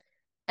test.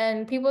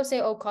 And people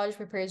say, oh, college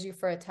prepares you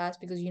for a test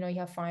because you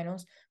have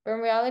finals. But in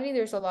reality,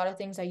 there's a lot of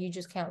things that you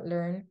just can't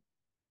learn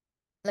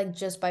like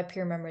just by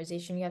pure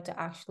memorization. You have to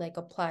actually like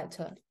apply it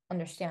to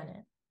understand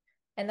it.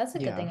 And that's a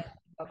good Yeah. thing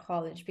about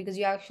college because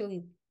you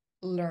actually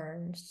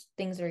learn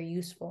things that are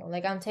useful.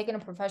 Like I'm taking a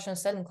professional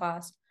studying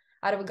class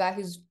out of a guy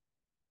who's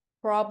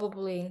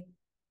probably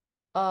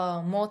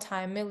a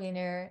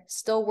multi-millionaire,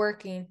 still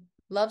working,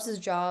 loves his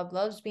job,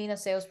 loves being a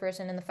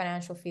salesperson in the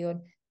financial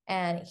field.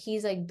 And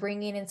he's like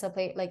bringing into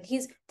play, like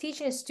he's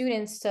teaching his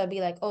students to be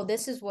like, oh,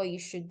 this is what you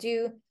should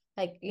do.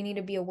 Like you need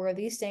to be aware of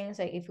these things.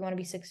 Like if you want to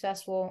be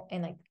successful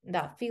in like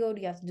that field,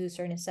 you have to do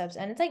certain steps.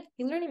 And it's like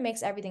he literally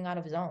makes everything out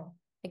of his own.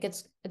 Like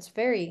it's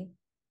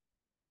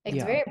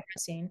Yeah. very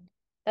impressive.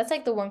 That's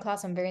like the one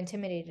class I'm very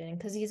intimidated in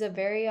because he's a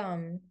very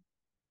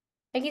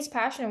like he's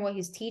passionate in what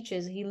he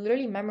teaches. He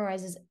literally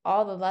memorizes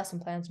all the lesson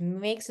plans,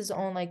 makes his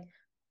own like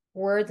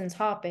words and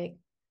topic.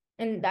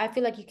 And I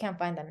feel like you can't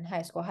find that in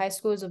high school. High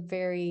school is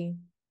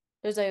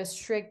there's like a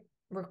strict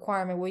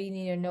requirement what you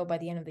need to know by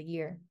the end of the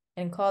year.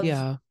 And in college,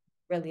 Yeah.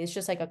 really, it's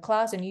just like a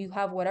class and you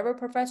have whatever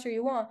professor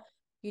you want.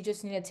 You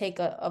just need to take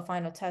a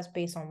final test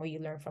based on what you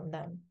learn from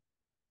them.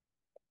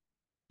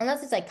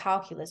 Unless it's like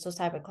calculus, those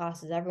type of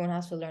classes, everyone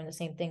has to learn the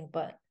same thing.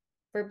 But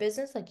for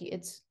business, like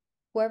it's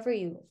whoever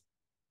you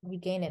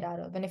gain it out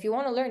of. And if you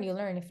want to learn, you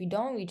learn. If you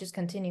don't, you just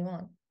continue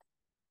on.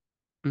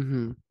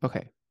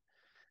 Okay.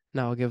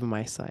 Now I'll give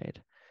my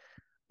side.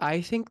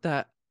 I think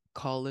that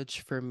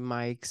college, for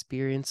my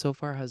experience so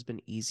far, has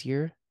been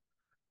easier.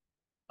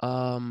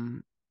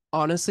 Um,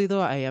 Honestly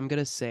though, I am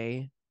gonna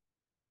say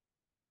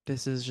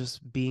this is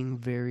just being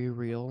very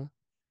real.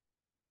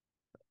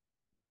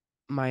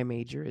 My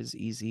major is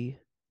easy.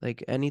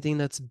 Like anything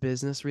that's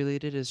business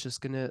related is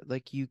just gonna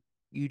like you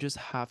just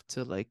have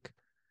to like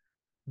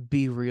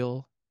be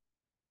real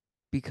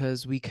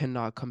because we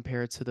cannot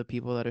compare to the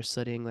people that are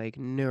studying like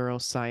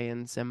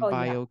neuroscience and Oh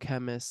yeah.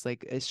 biochemists.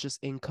 Like it's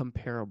just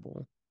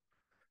incomparable.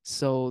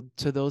 So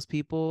to those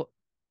people,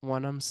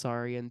 one, I'm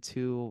sorry, and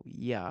two,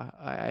 yeah,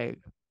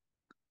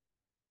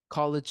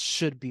 college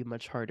should be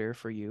much harder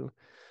for you.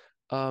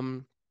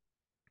 Um,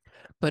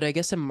 but I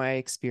guess in my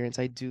experience,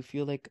 I do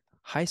feel like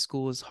high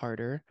school is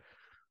harder.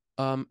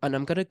 And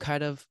I'm gonna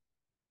kind of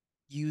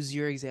use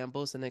your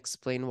examples and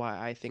explain why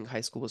I think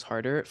high school was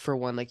harder. For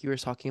one, like you were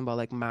talking about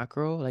like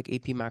macro, like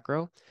AP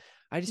macro.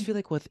 I just feel Mhm.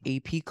 like with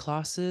AP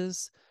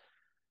classes,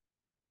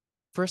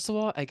 first of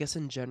all, I guess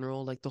in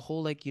general, like the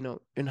whole like,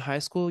 in high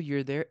school,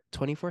 you're there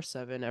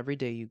 24/7 every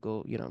day you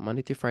go,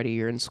 Monday through Friday,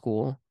 you're in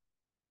school.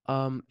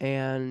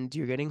 And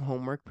you're getting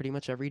homework pretty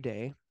much every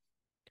day.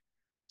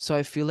 So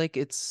I feel like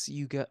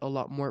you get a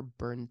lot more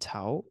burnt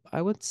out,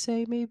 I would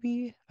say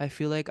maybe. I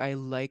feel like I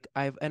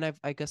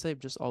guess I've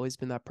just always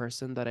been that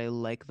person that I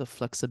like the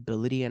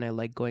flexibility and I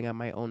like going at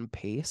my own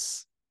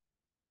pace,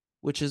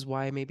 which is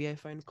why maybe I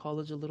find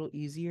college a little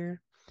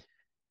easier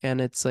and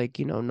it's like,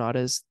 not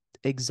as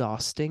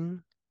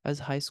exhausting as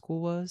high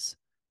school was.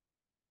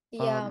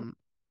 Yeah. Um,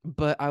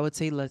 but I would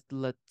say let's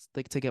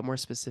like to get more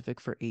specific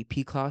for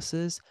AP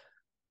classes,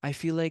 I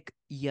feel like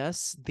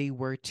yes, they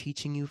were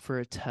teaching you for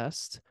a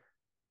test,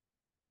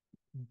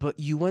 but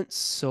you went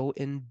so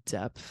in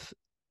depth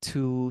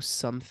to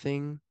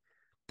something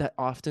that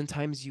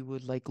oftentimes you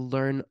would like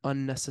learn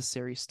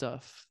unnecessary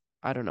stuff.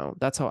 I don't know.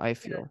 That's how I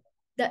Yeah. feel.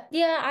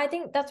 Yeah, I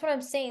think that's what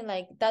I'm saying.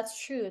 Like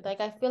that's true. Like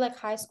I feel like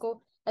high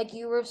school, like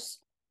you were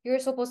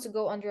supposed to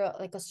go under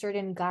like a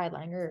certain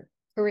guideline or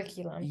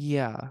curriculum.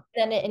 Yeah.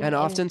 Then And in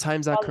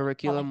oftentimes that college,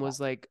 it's not curriculum like that. was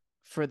like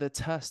for the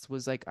test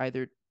was like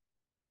either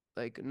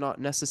like not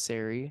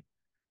necessary.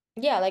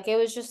 Yeah, like it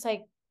was just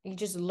like you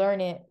just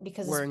learn it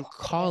because it's Where in part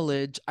of it.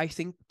 college, I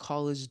think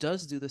college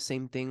does do the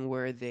same thing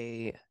where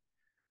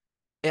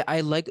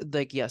I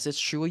like yes, it's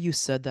true what you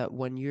said that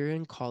when you're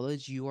in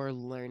college, you are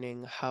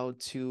learning how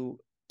to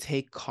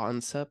take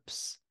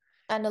concepts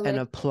and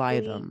apply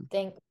Analytically them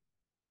think,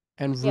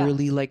 and yeah.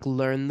 really like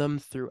learn them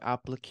through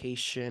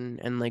application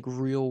and like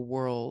real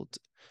world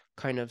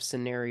kind of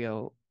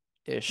scenario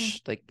Mhm.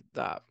 ish like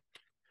that.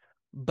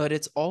 But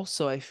it's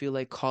also, I feel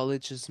like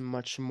college is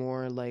much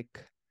more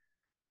like,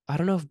 I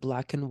don't know if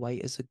black and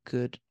white is a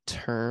good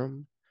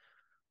term,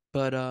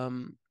 but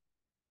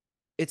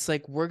it's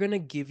like we're gonna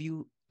give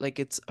you like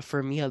it's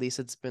for me at least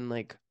it's been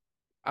like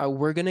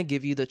we're gonna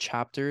give you the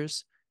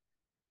chapters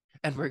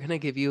and we're gonna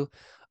give you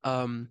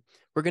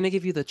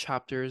the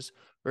chapters,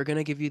 we're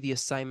gonna give you the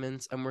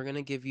assignments, and we're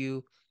gonna give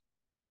you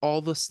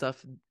all the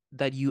stuff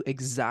that you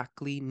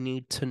exactly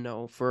need to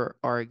know for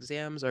our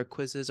exams, our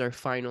quizzes, our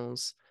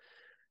finals.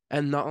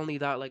 And not only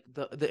that, like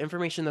the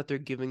information that they're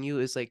giving you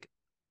is like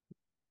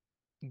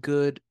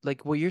good,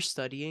 like what you're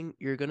studying,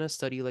 you're gonna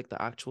study like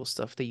the actual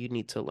stuff that you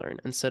need to learn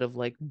instead of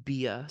like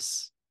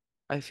BS,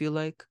 I feel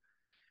like.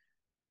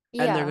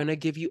 And they're Yeah. gonna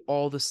give you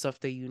all the stuff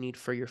that you need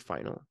for your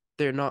final.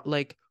 They're not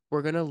like,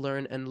 we're gonna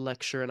learn and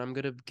lecture, and I'm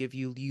gonna give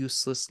you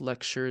useless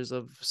lectures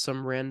of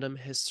some random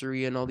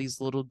history and all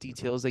these little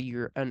details that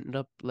you end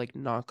up like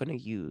not gonna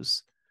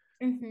use.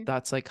 Hmm.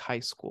 That's like high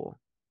school.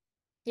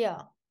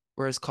 Yeah.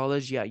 Whereas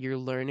college, yeah, you're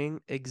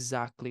learning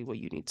exactly what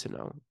you need to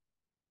know.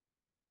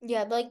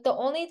 Yeah, like the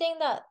only thing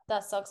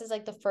that sucks is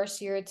like the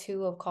first year or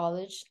two of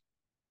college,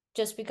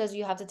 just because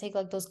you have to take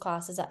like those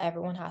classes that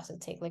everyone has to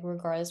take, like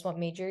regardless what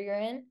major you're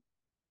in.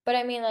 But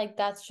I mean, like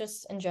that's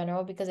just in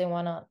general because they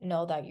want to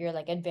know that you're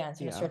like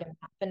advanced in a Yeah, certain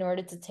math in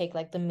order to take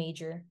like the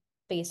major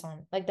based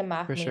on like the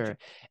math for major. sure.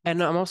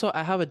 And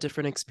I have a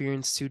different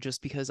experience too,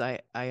 just because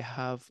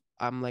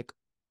I'm like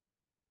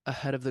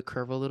ahead of the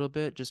curve a little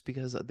bit just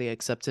because they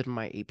accepted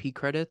my AP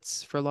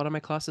credits for a lot of my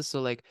classes.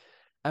 So like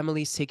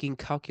Emily's taking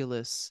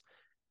calculus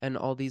and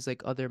all these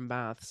like other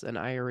maths and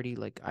I already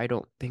like I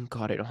don't thank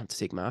God I don't have to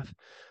take math.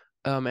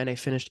 And I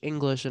finished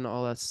English and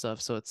all that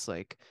stuff. So it's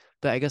like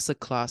I guess the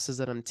classes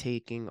that I'm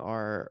taking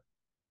are,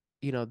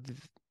 you know,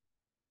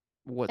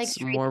 Like what's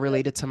straight more to it.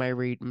 related to my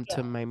rate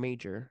to Yeah, my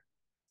major.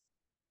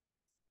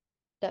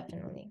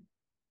 definitely.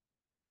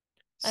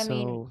 I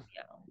mean, So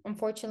yeah.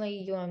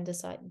 Unfortunately, didn't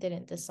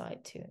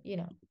decide to,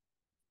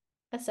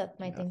 accept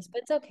my yeah. things,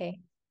 but it's okay.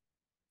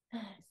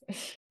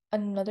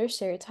 Another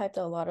stereotype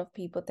that a lot of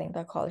people think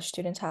that college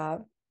students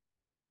have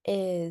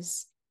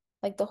is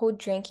like the whole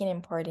drinking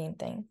and partying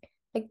thing.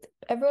 Like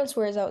everyone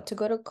swears out to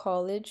go to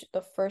college,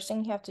 the first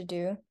thing you have to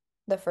do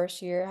the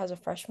first year as a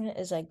freshman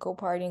is like go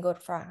party and go to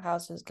frat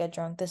houses, get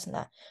drunk, this and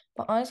that.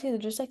 But honestly,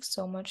 there's just like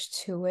so much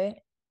to it,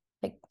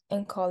 like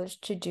in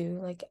college to do.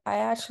 Like I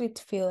actually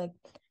feel like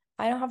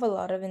I don't have a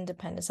lot of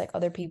independence like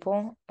other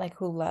people like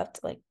who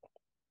left like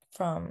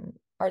from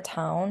our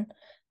town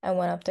and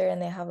went up there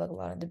and they have like a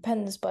lot of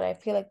independence. But I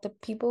feel like the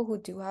people who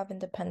do have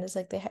independence,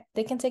 like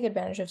they can take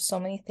advantage of so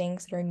many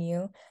things that are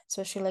new,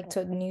 especially like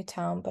to a new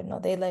town. But no,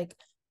 they like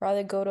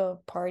rather go to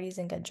parties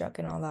and get drunk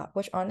and all that,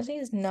 which honestly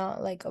is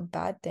not like a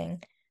bad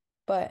thing.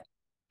 But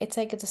it's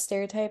like it's a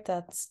stereotype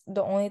that's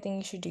the only thing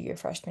you should do your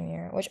freshman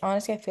year, which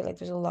honestly I feel like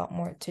there's a lot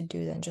more to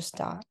do than just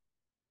that.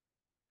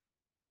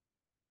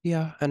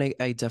 Yeah, and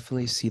I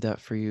definitely see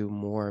that for you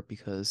more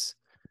because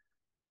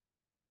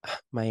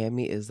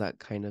Miami is that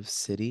kind of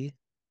city.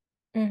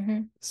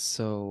 Mm-hmm.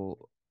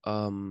 So,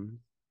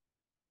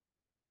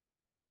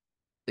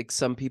 like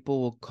some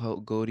people will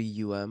go to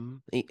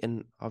UM,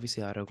 and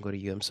obviously I don't go to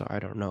UM, so I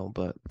don't know,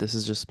 but this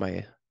is just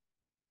my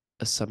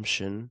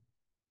assumption,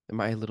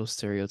 my little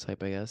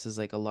stereotype, I guess, is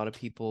like a lot of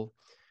people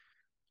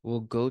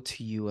will go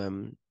to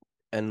UM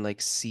and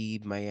like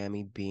see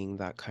Miami being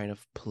that kind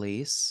of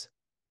place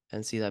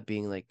and see that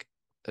being like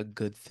a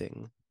good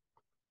thing.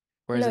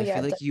 Whereas No, I yeah,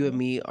 feel like you and definitely.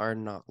 me are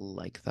not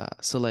like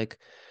that. So like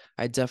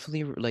I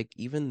definitely like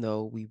even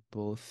though we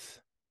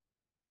both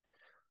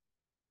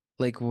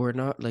like we're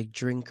not like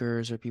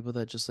drinkers or people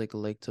that just like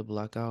to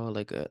black out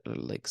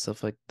like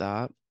stuff like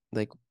that.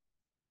 Like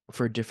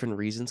for different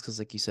reasons because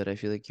like you said I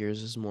feel like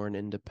yours is more an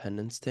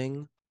independence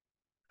thing.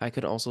 I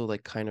could also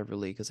like kind of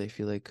relate because I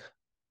feel like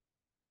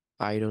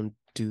I don't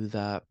do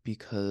that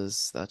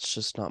because that's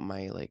just not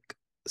my like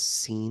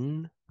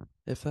scene,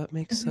 if that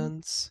makes Mm-hmm.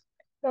 sense.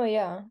 No,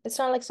 yeah. It's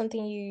not like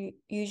something you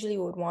usually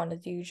would want to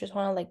do. You just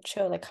want to like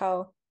chill, like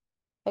how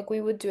like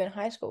we would do in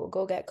high school. We'll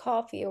go get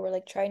coffee or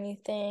like try new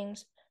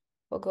things.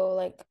 We'll go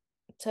like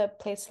to a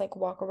place like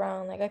walk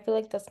around. Like I feel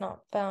like that's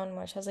not found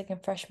much as like in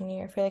freshman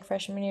year. I feel like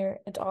freshman year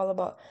it's all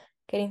about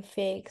getting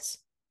fakes.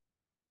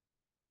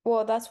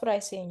 Well, that's what I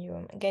see in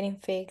you, getting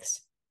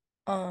fakes.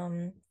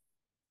 Um,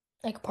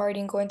 like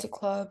partying, going to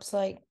clubs,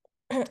 like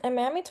and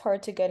Miami, it's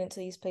hard to get into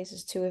these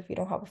places too if you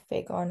don't have a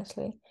fake,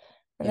 honestly.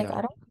 And like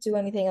I Yeah. don't do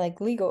anything like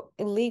illegal,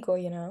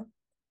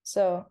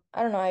 So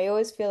I don't know. I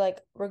always feel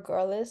like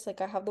regardless,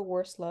 like I have the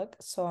worst luck,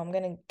 so I'm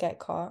gonna get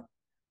caught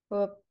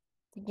with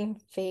doing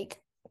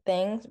fake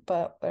things,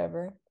 but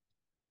whatever.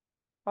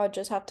 I'll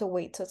just have to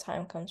wait till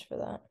time comes for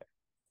that.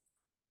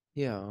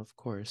 Yeah, of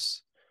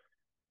course.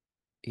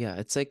 Yeah,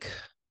 it's like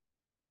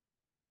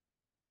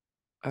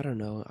I don't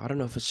know. I don't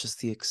know if it's just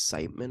the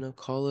excitement of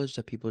college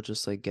that people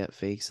just like get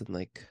fakes and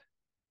like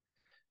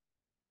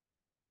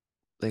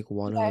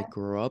want to like Yeah.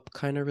 grow up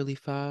kind of really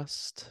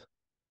fast.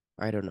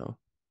 I don't know.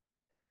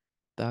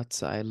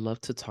 That's I'd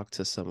love to talk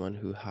to someone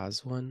who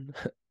has one.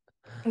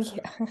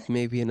 Yeah.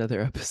 Maybe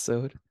another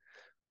episode.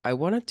 I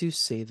want to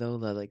say though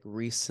that like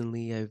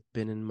recently I've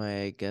been in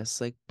my I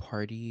guess like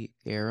party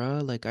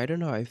era. Like I don't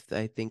know.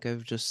 I think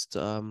I've just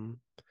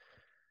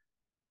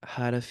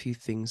had a few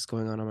things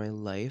going on in my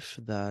life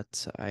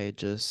that I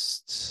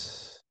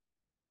just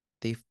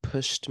they've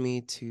pushed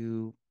me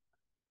to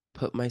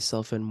put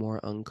myself in more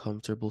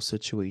uncomfortable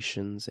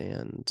situations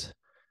and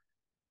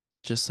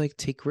just like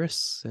take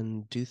risks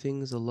and do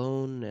things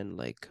alone and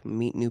like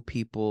meet new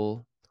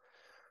people.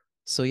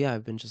 So yeah,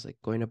 I've been just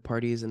like going to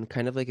parties and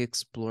kind of like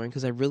exploring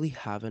because I really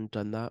haven't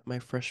done that my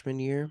freshman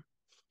year.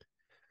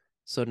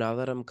 So now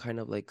that I'm kind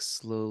of like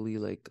slowly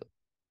like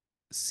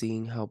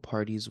seeing how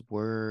parties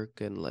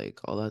work and like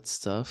all that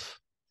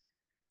stuff,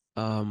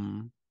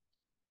 um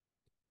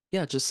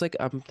yeah, just like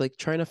I'm like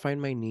trying to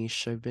find my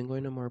niche. I've been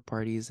going to more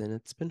parties and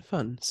it's been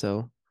fun.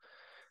 So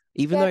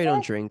even Yeah, though I I feel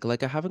don't like drink,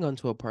 like I haven't gone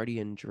to a party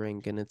and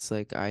drink and it's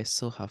like I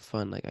still have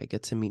fun. Like I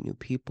get to meet new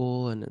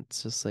people and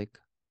it's just like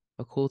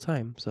a cool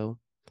time. So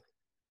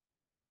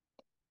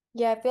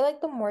yeah, I feel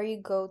like the more you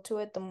go to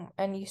it,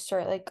 and you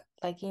start like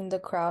liking the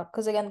crowd,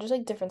 because again, there's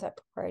like different type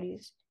of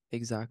parties.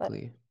 Like,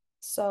 exactly.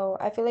 so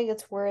I feel like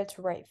it's where it's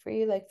right for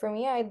you. Like for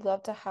me, I'd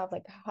love to have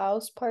like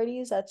house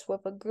parties that's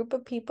with a group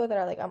of people that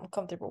are like I'm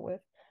comfortable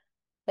with.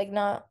 Like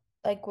not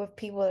like with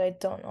people that I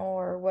don't know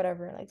or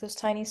whatever. Like those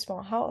tiny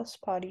small house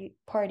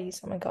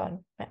parties. Oh my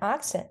God, my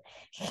accent.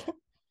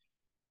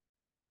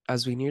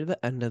 As we near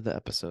the end of the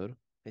episode,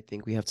 I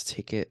think we have to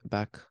take it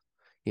back,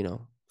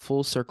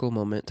 full circle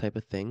moment type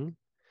of thing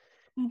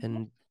Mhm.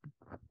 and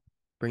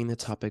bring the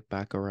topic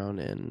back around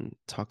and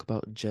talk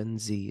about Gen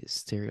Z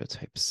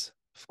stereotypes,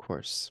 of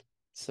course.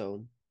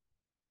 So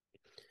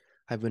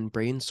I've been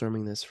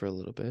brainstorming this for a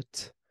little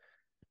bit.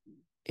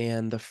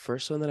 And the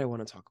first one that I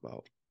want to talk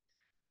about,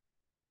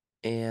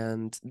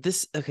 and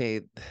this,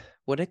 okay,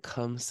 when it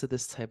comes to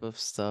this type of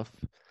stuff,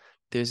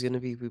 there's going to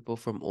be people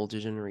from older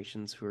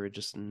generations who are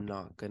just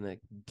not going to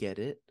get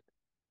it.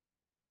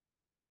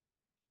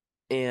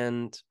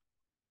 And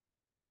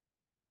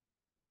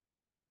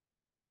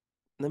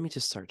let me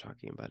just start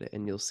talking about it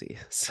and you'll see.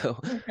 So,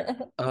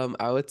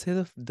 I would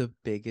say the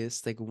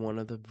biggest, like one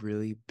of the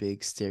really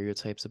big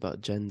stereotypes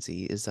about Gen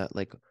Z is that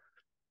like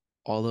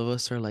all of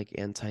us are like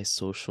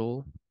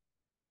antisocial,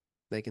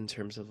 like in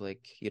terms of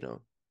like,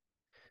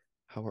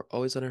 how we're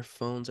always on our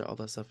phones or all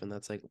that stuff, and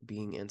that's like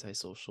being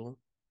antisocial.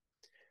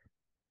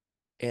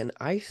 And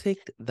I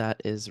think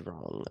that is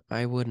wrong.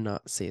 I would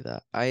not say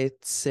that.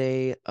 I'd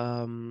say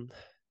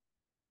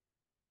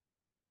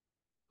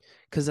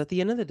Because at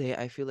the end of the day,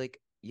 I feel like,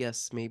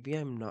 yes, maybe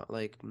I'm not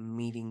like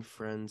meeting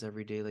friends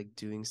every day, like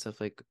doing stuff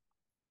like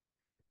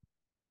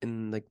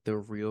in like the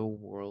real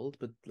world,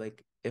 but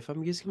like if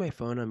I'm using my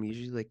phone, I'm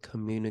usually like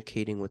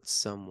communicating with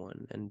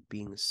someone and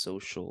being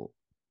social.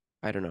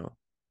 I don't know.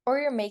 Or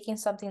you're making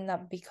something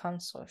that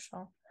becomes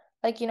social.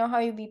 Like, you know how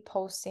you be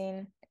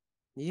posting,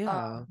 Yeah.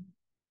 um,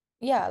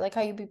 yeah, like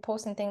how you be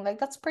posting things, like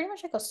that's pretty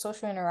much like a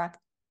social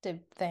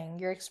interactive thing.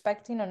 You're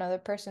expecting another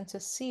person to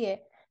see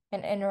it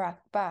and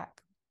interact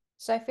back.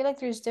 So I feel like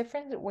there's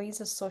different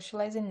ways of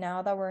socializing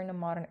now that we're in a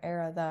modern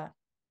era that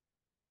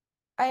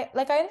I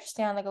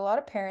understand like a lot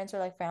of parents are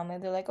like family,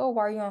 they're like, oh,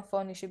 why are you on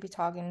phone? You should be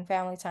talking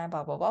family time,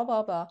 blah blah blah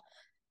blah blah.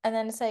 And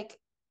then it's like,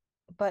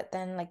 but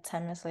then like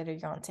 10 minutes later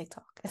you're on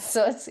TikTok.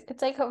 So it's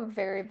like a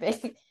very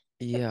big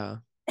Yeah.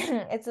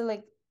 it's a,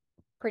 like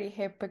pretty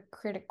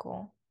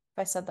hypocritical,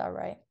 if I said that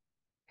right.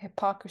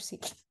 Hypocrisy.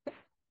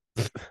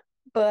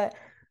 But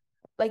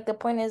like the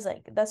point is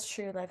like that's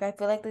true. Like I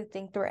feel like they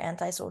think they're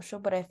antisocial,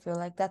 but I feel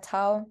like that's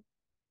how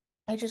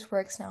it just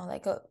works now.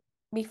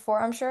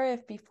 Before, I'm sure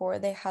if before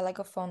they had like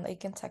a phone that you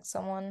can text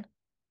someone,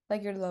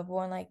 like your loved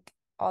one, like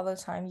all the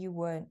time, you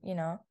would, you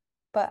know.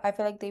 But I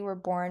feel like they were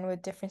born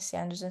with different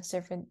standards and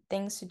different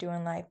things to do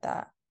in life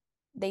that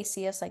they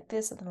see us like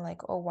this, and they're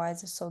like, oh, why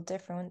is this so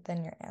different?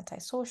 Then you're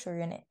antisocial,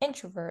 you're an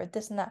introvert,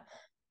 this and that.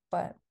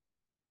 But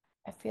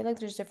I feel like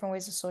there's different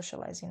ways of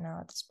socializing now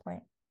at this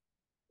point.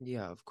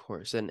 Yeah, of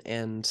course.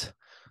 And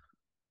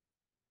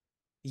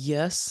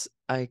yes,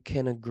 I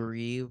can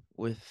agree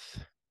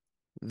with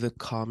the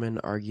common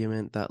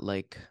argument that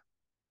like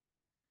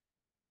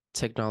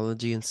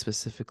technology and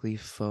specifically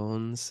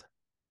phones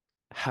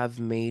have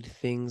made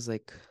things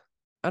like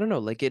I don't know,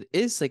 like it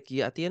is like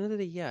yeah, at the end of the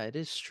day, yeah, it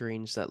is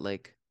strange that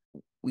like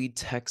we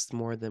text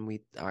more than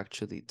we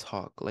actually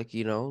talk. Like,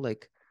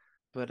 like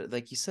but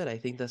like you said, I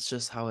think that's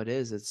just how it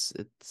is. It's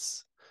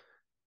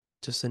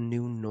just a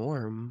new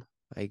norm,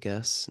 I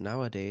guess,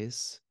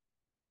 nowadays.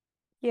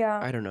 Yeah.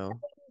 I don't know.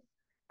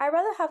 I'd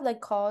rather have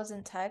like calls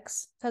and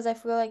texts because I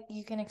feel like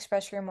you can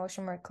express your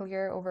emotion more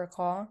clear over a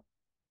call.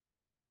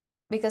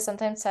 Because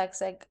sometimes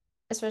text, like,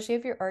 especially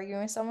if you're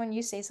arguing with someone,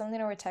 you say something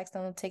over text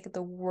and they'll take it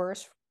the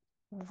worst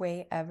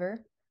way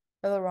ever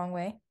or the wrong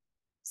way.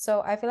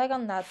 So I feel like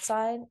on that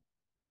side,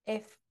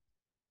 if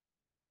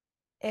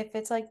if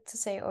it's like to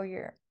say, oh,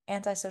 you're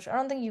antisocial, I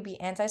don't think you'd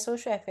be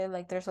antisocial. I feel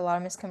like there's a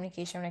lot of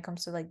miscommunication when it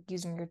comes to like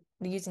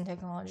using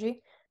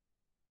technology.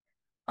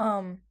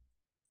 Um,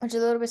 which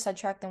is a little bit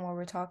sidetracked than what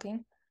we're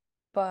talking.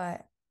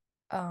 But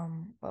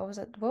what was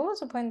it? What was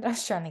the point that I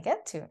was trying to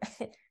get to?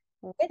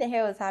 What the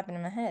hell was happening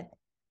in my head?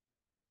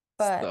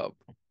 But Stop.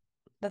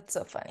 that's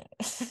so funny.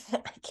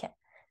 I can't.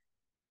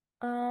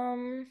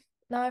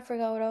 Now I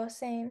forgot what I was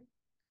saying.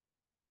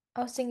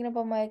 I was thinking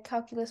about my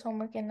calculus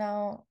homework and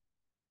now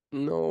I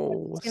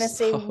No, was gonna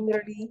say stop.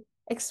 literally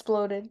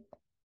exploded.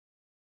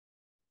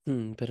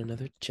 But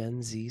another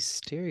Gen Z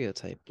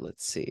stereotype.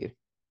 Let's see.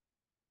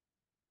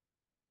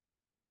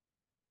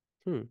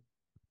 Hmm.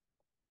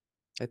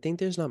 I think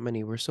there's not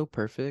many. We're so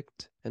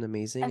perfect and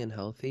amazing I, and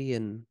healthy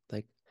and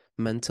like I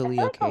mentally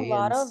feel like a okay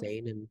lot and of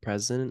sane and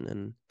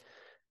present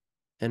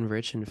and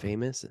rich and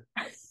famous.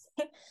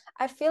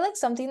 I feel like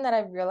something that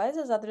I've realized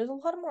is that there's a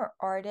lot more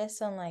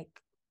artists and like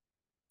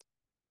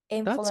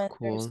That's influencers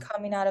cool.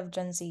 coming out of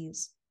Gen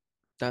Z's,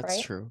 That's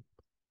right? true.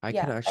 I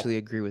can Yeah. actually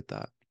agree with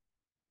that.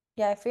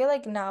 Yeah, I feel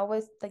like now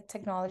with like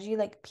technology,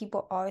 like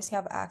people always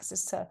have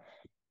access to,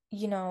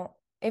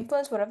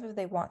 influence whatever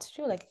they want to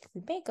do. Like it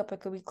could be makeup,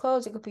 it could be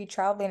clothes, it could be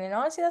traveling. And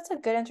honestly, that's a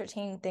good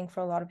entertaining thing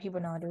for a lot of people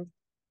nowadays.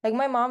 Like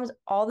my mom is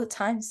all the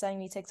time sending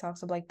me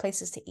TikToks of like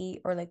places to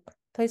eat or like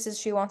places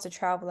she wants to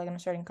travel like in a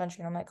certain country.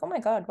 And I'm like, oh my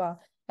God, wow.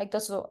 Like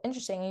that's so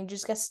interesting. And you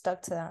just get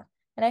stuck to that.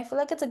 And I feel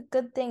like it's a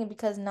good thing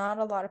because not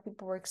a lot of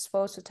people were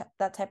exposed to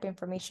that type of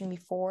information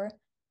before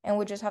and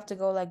would just have to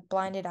go like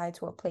blinded eye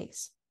to a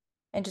place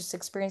and just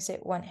experience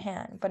it one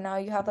hand. But now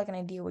you have like an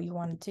idea what you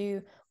want to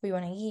do, what you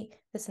want to eat,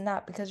 this and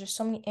that, because there's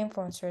so many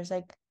influencers.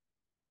 Like,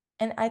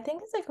 and I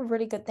think it's like a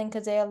really good thing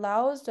because it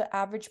allows the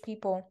average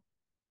people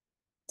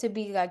to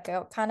be like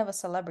a kind of a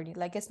celebrity.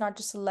 Like it's not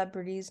just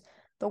celebrities,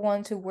 the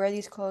ones who wear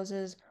these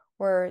clothes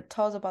or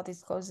tells about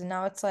these clothes. And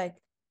now it's like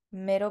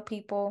middle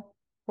people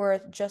who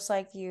are just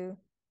like you,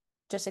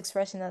 just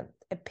expressing the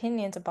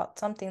opinions about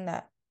something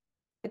that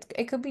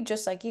it could be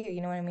just like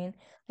you know what I mean?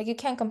 Like you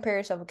can't compare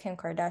yourself with Kim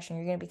Kardashian.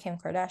 You're gonna be Kim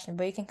Kardashian,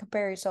 but you can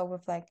compare yourself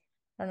with like,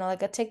 I don't know,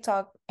 like a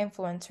TikTok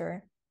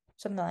influencer,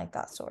 something like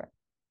that sort.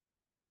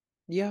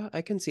 Yeah,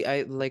 I can see.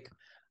 I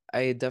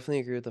definitely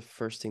agree with the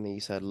first thing that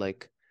you said.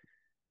 Like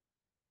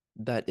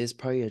that is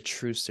probably a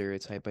true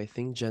stereotype. I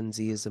think Gen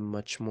Z is a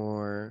much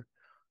more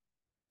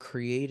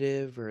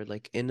creative or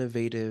like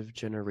innovative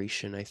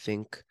generation, I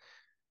think.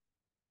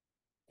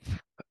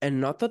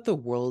 And not that the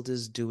world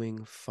is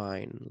doing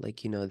fine.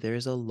 Like,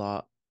 there's a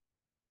lot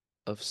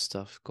of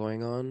stuff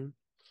going on,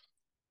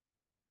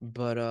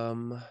 but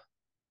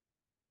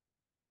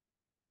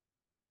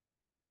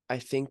I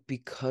think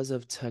because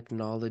of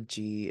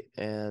technology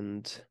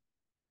and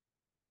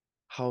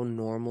how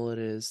normal it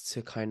is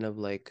to kind of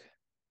like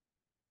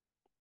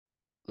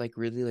like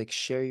really like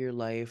share your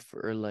life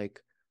or like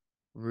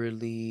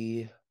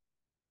really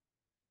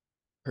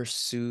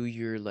pursue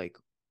your like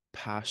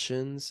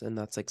passions, and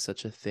that's like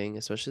such a thing,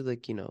 especially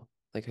like,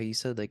 like how you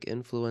said, like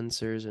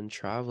influencers and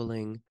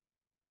traveling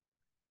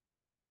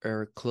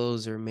or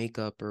clothes or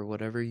makeup or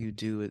whatever you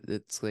do,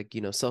 it's like,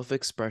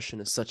 self-expression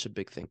is such a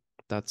big thing.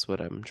 That's what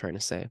I'm trying to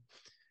say.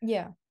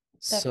 Yeah,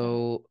 definitely.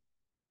 So,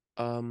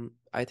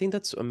 I think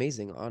that's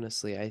amazing,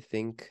 honestly. I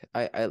think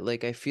I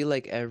like I feel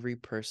like every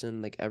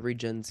person, like every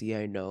Gen Z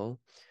I know,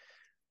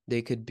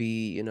 they could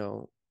be,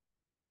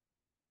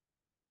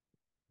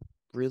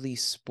 really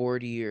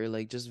sporty or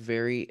like just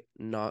very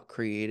not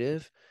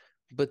creative,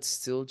 but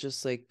still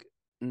just like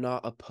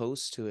not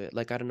opposed to it.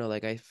 Like I don't know,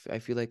 like I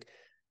feel like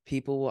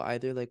people will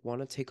either like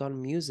want to take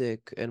on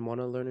music and want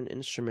to learn an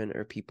instrument,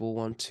 or people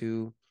want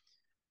to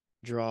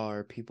draw,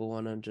 or people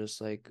want to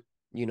just like,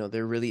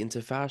 they're really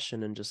into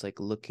fashion and just like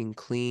looking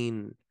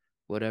clean,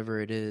 whatever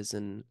it is.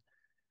 And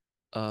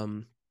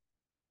um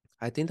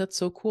I think that's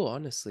so cool,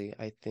 honestly.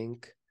 I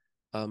think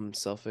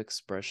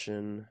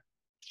self-expression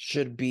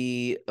should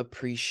be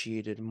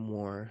appreciated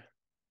more.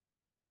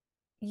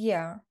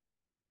 Yeah,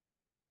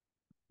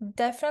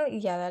 definitely.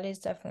 Yeah, that is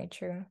definitely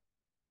true.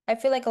 I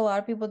feel like a lot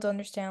of people don't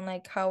understand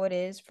like how it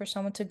is for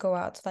someone to go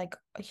out to like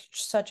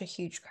such a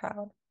huge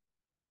crowd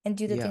and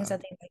do the things Yeah.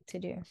 that they like to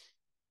do.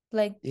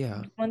 Like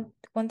Yeah.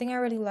 one thing I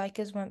really like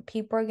is when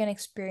people are gonna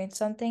experience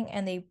something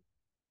and they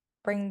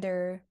bring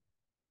their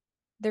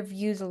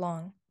views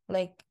along.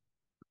 Like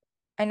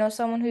I know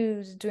someone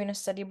who's doing a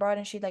study abroad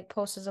and she like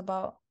posts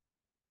about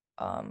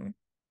um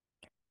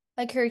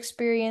like her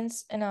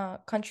experience in a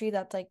country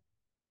that's like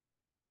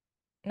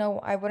no,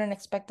 I wouldn't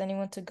expect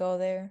anyone to go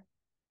there.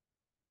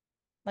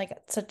 Like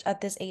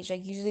at this age,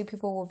 like usually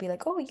people will be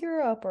like, "Oh,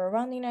 Europe or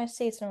around the United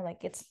States." No,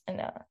 like it's in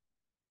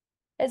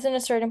a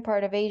certain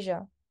part of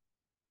Asia.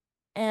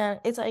 And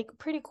it's like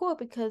pretty cool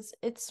because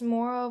it's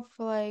more of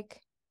like,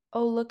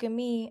 oh, look at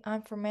me,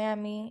 I'm from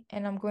Miami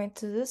and I'm going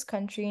to this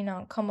country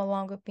now, come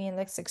along with me and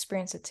let's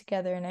experience it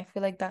together. And I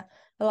feel like that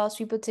allows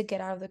people to get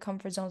out of their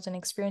comfort zones and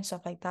experience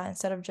stuff like that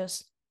instead of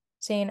just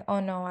saying, oh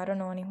no, I don't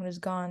know anyone who's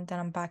gone, then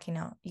I'm backing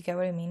out. You get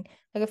what I mean?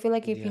 Like I feel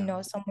like if you Yeah.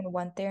 know someone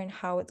went there and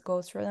how it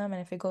goes for them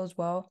and if it goes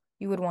well,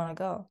 you would want to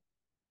go.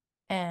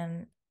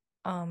 And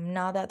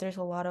now that there's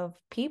a lot of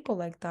people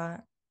like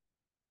that,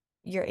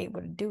 you're able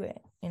to do it,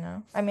 you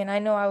know? I mean, I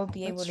know I would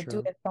be That's able to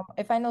do true. it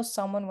if I know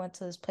someone went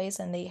to this place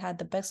and they had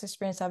the best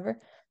experience ever,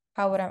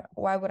 why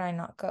would I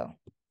not go?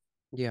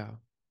 Yeah.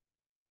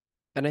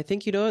 And I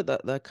think, what,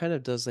 that kind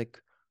of does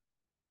like,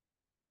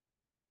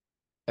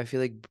 I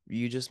feel like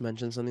you just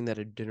mentioned something that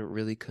I didn't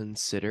really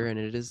consider, and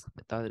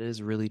that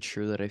is really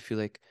true, that I feel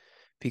like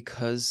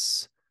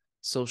because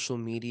social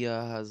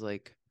media has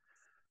like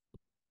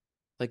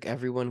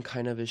everyone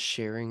kind of is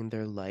sharing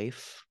their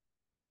life,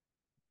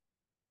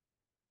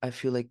 I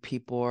feel like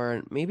people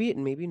are maybe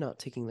not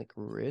taking like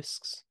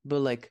risks, but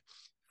like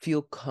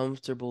feel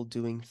comfortable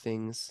doing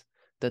things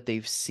that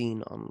they've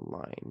seen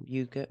online.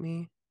 You get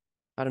me?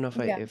 I don't know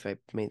Yeah. if I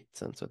made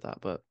sense with that,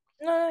 but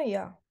No, no,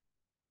 yeah.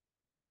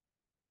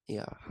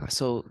 yeah.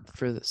 So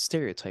for the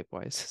stereotype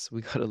wise, so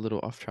we got a little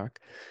off track.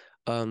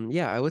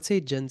 Yeah, I would say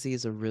Gen Z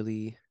is a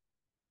really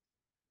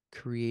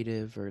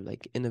creative or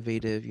like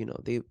innovative,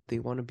 they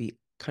want to be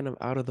kind of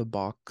out of the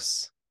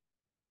box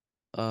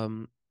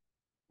um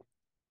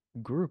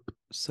group.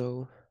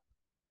 So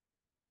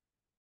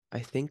I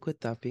think with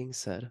that being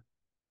said,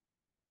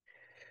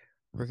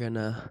 we're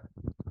gonna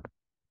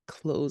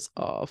close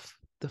off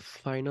the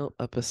final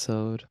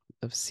episode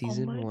of Oh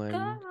season my 1.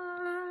 God.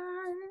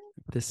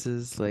 This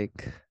is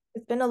like,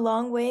 It's been a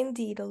long way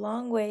indeed, a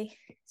long way.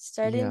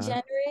 Started in yeah.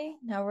 January,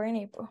 now we're in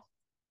April.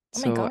 Oh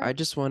my So God. I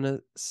just want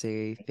to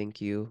say thank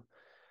you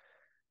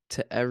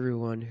to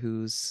everyone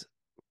who's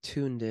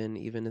tuned in,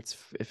 even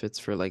if it's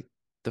for like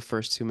the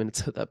first 2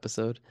 minutes of the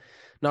episode.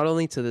 Not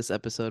only to this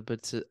episode,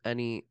 but to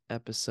any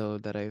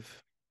episode that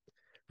I've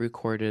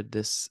recorded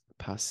this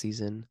past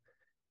season.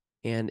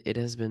 And it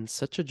has been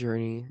such a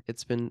journey.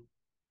 It's been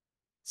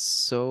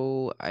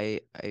so I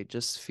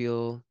just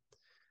feel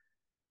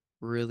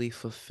really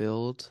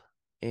fulfilled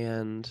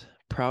and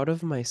proud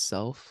of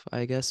myself,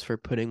 I guess, for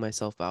putting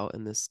myself out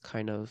in this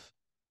kind of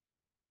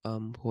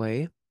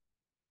way.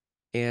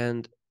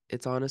 And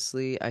it's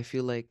honestly, I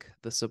feel like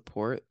the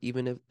support,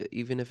 even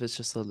if it's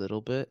just a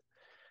little bit,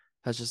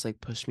 has just like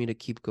pushed me to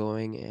keep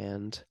going.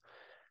 And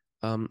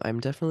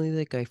I'm definitely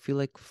like, I feel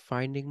like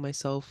finding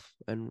myself,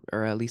 and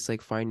or at least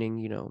like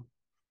finding,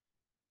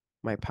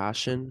 my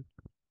passion,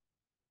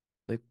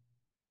 like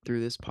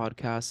through this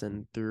podcast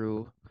and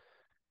through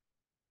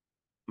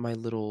my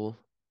little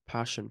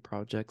passion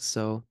project.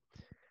 So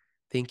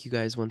thank you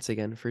guys once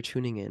again for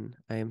tuning in.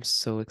 I am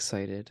so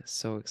excited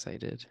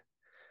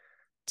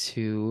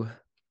to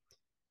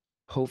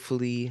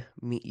hopefully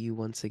meet you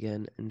once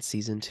again in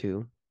season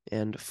 2.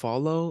 And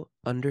follow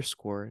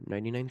underscore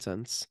 99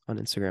 cents on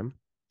Instagram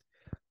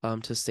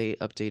to stay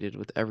updated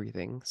with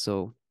everything.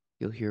 So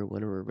you'll hear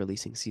when we're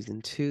releasing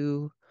season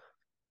 2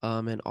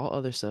 and all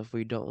other stuff.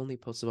 We don't only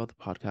post about the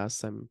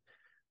podcast.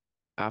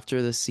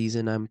 after this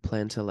season, I'm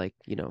plan to like,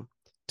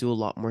 do a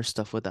lot more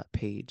stuff with that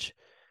page.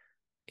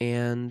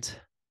 And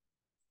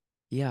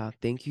yeah,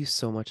 thank you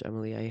so much,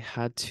 Emily. I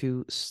had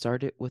to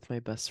start it with my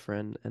best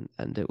friend and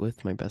end it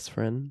with my best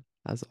friend,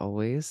 as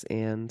always.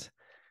 And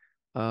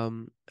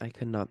I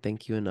could not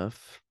thank you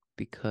enough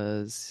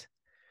because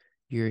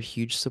you're a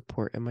huge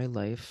support in my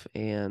life,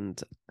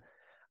 and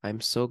I'm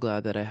so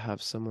glad that I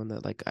have someone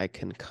that like I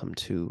can come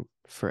to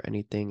for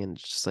anything, and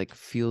it just like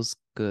feels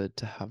good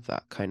to have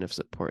that kind of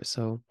support.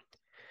 So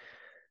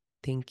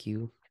thank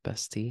you,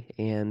 bestie.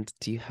 And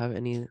do you have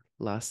any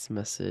last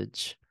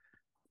message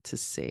to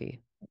say?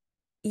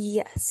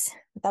 Yes,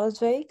 that was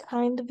very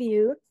kind of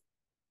you.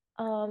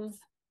 Um,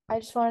 I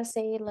just want to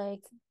say,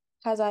 like,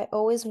 as I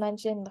always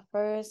mention, the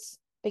first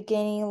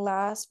beginning,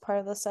 last part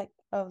of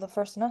the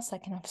first, not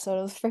second episode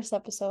of the first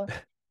episode,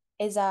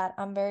 is that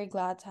I'm very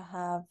glad to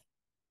have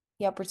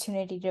the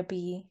opportunity to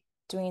be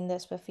doing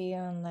this with you,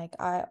 and like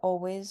I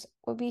always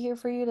will be here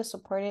for you to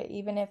support it,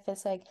 even if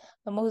it's like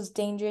the most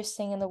dangerous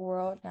thing in the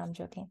world. No, I'm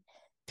joking.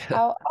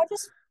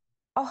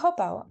 I'll help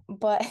out,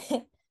 but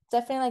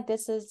definitely like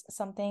this is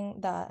something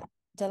that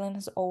Dylan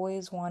has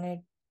always wanted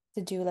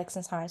to do, like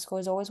since high school.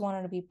 He's always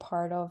wanted to be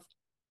part of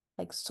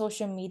like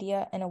social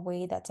media in a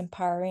way that's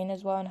empowering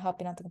as well and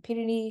helping out the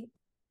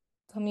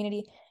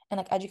community and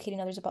like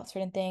educating others about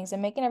certain things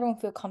and making everyone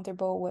feel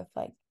comfortable with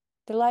like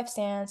their life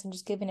stance and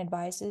just giving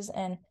advices.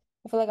 And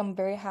I feel like I'm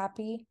very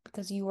happy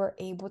because you were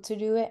able to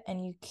do it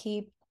and you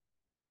keep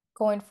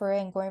going for it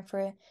and going for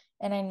it.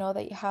 And I know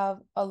that you have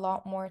a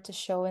lot more to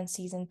show in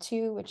season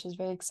two, which is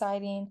very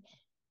exciting.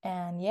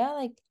 And yeah,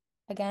 like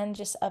again,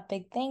 just a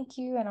big thank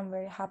you. And I'm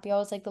very happy I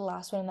was like the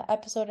last one in the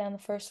episode and the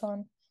first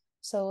one.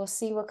 So we'll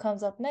see what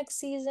comes up next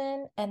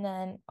season. And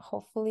then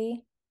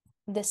hopefully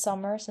this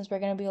summer, since we're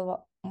gonna be a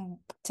lot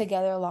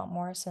together a lot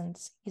more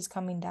since he's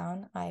coming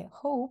down, I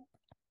hope.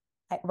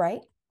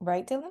 Right?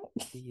 Right, Dylan?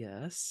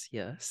 Yes,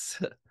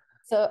 yes.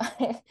 So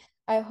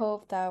I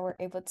hope that we're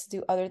able to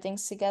do other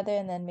things together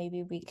and then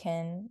maybe we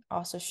can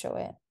also show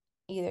it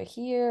either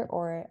here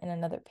or in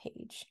another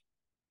page.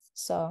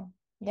 So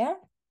yeah,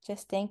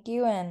 just thank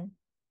you and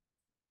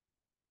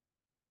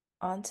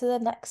on to the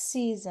next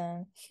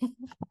season.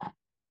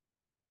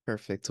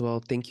 Perfect.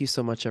 Well, thank you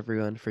so much,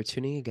 everyone, for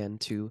tuning again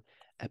to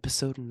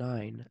episode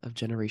 9 of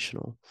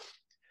Generational.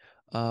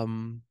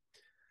 Um,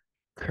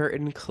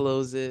 Curtain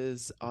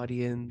closes,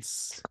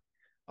 audience,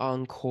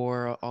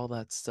 encore, all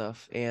that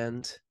stuff,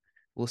 and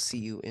we'll see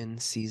you in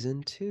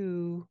season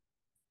 2.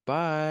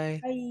 Bye.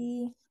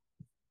 Bye.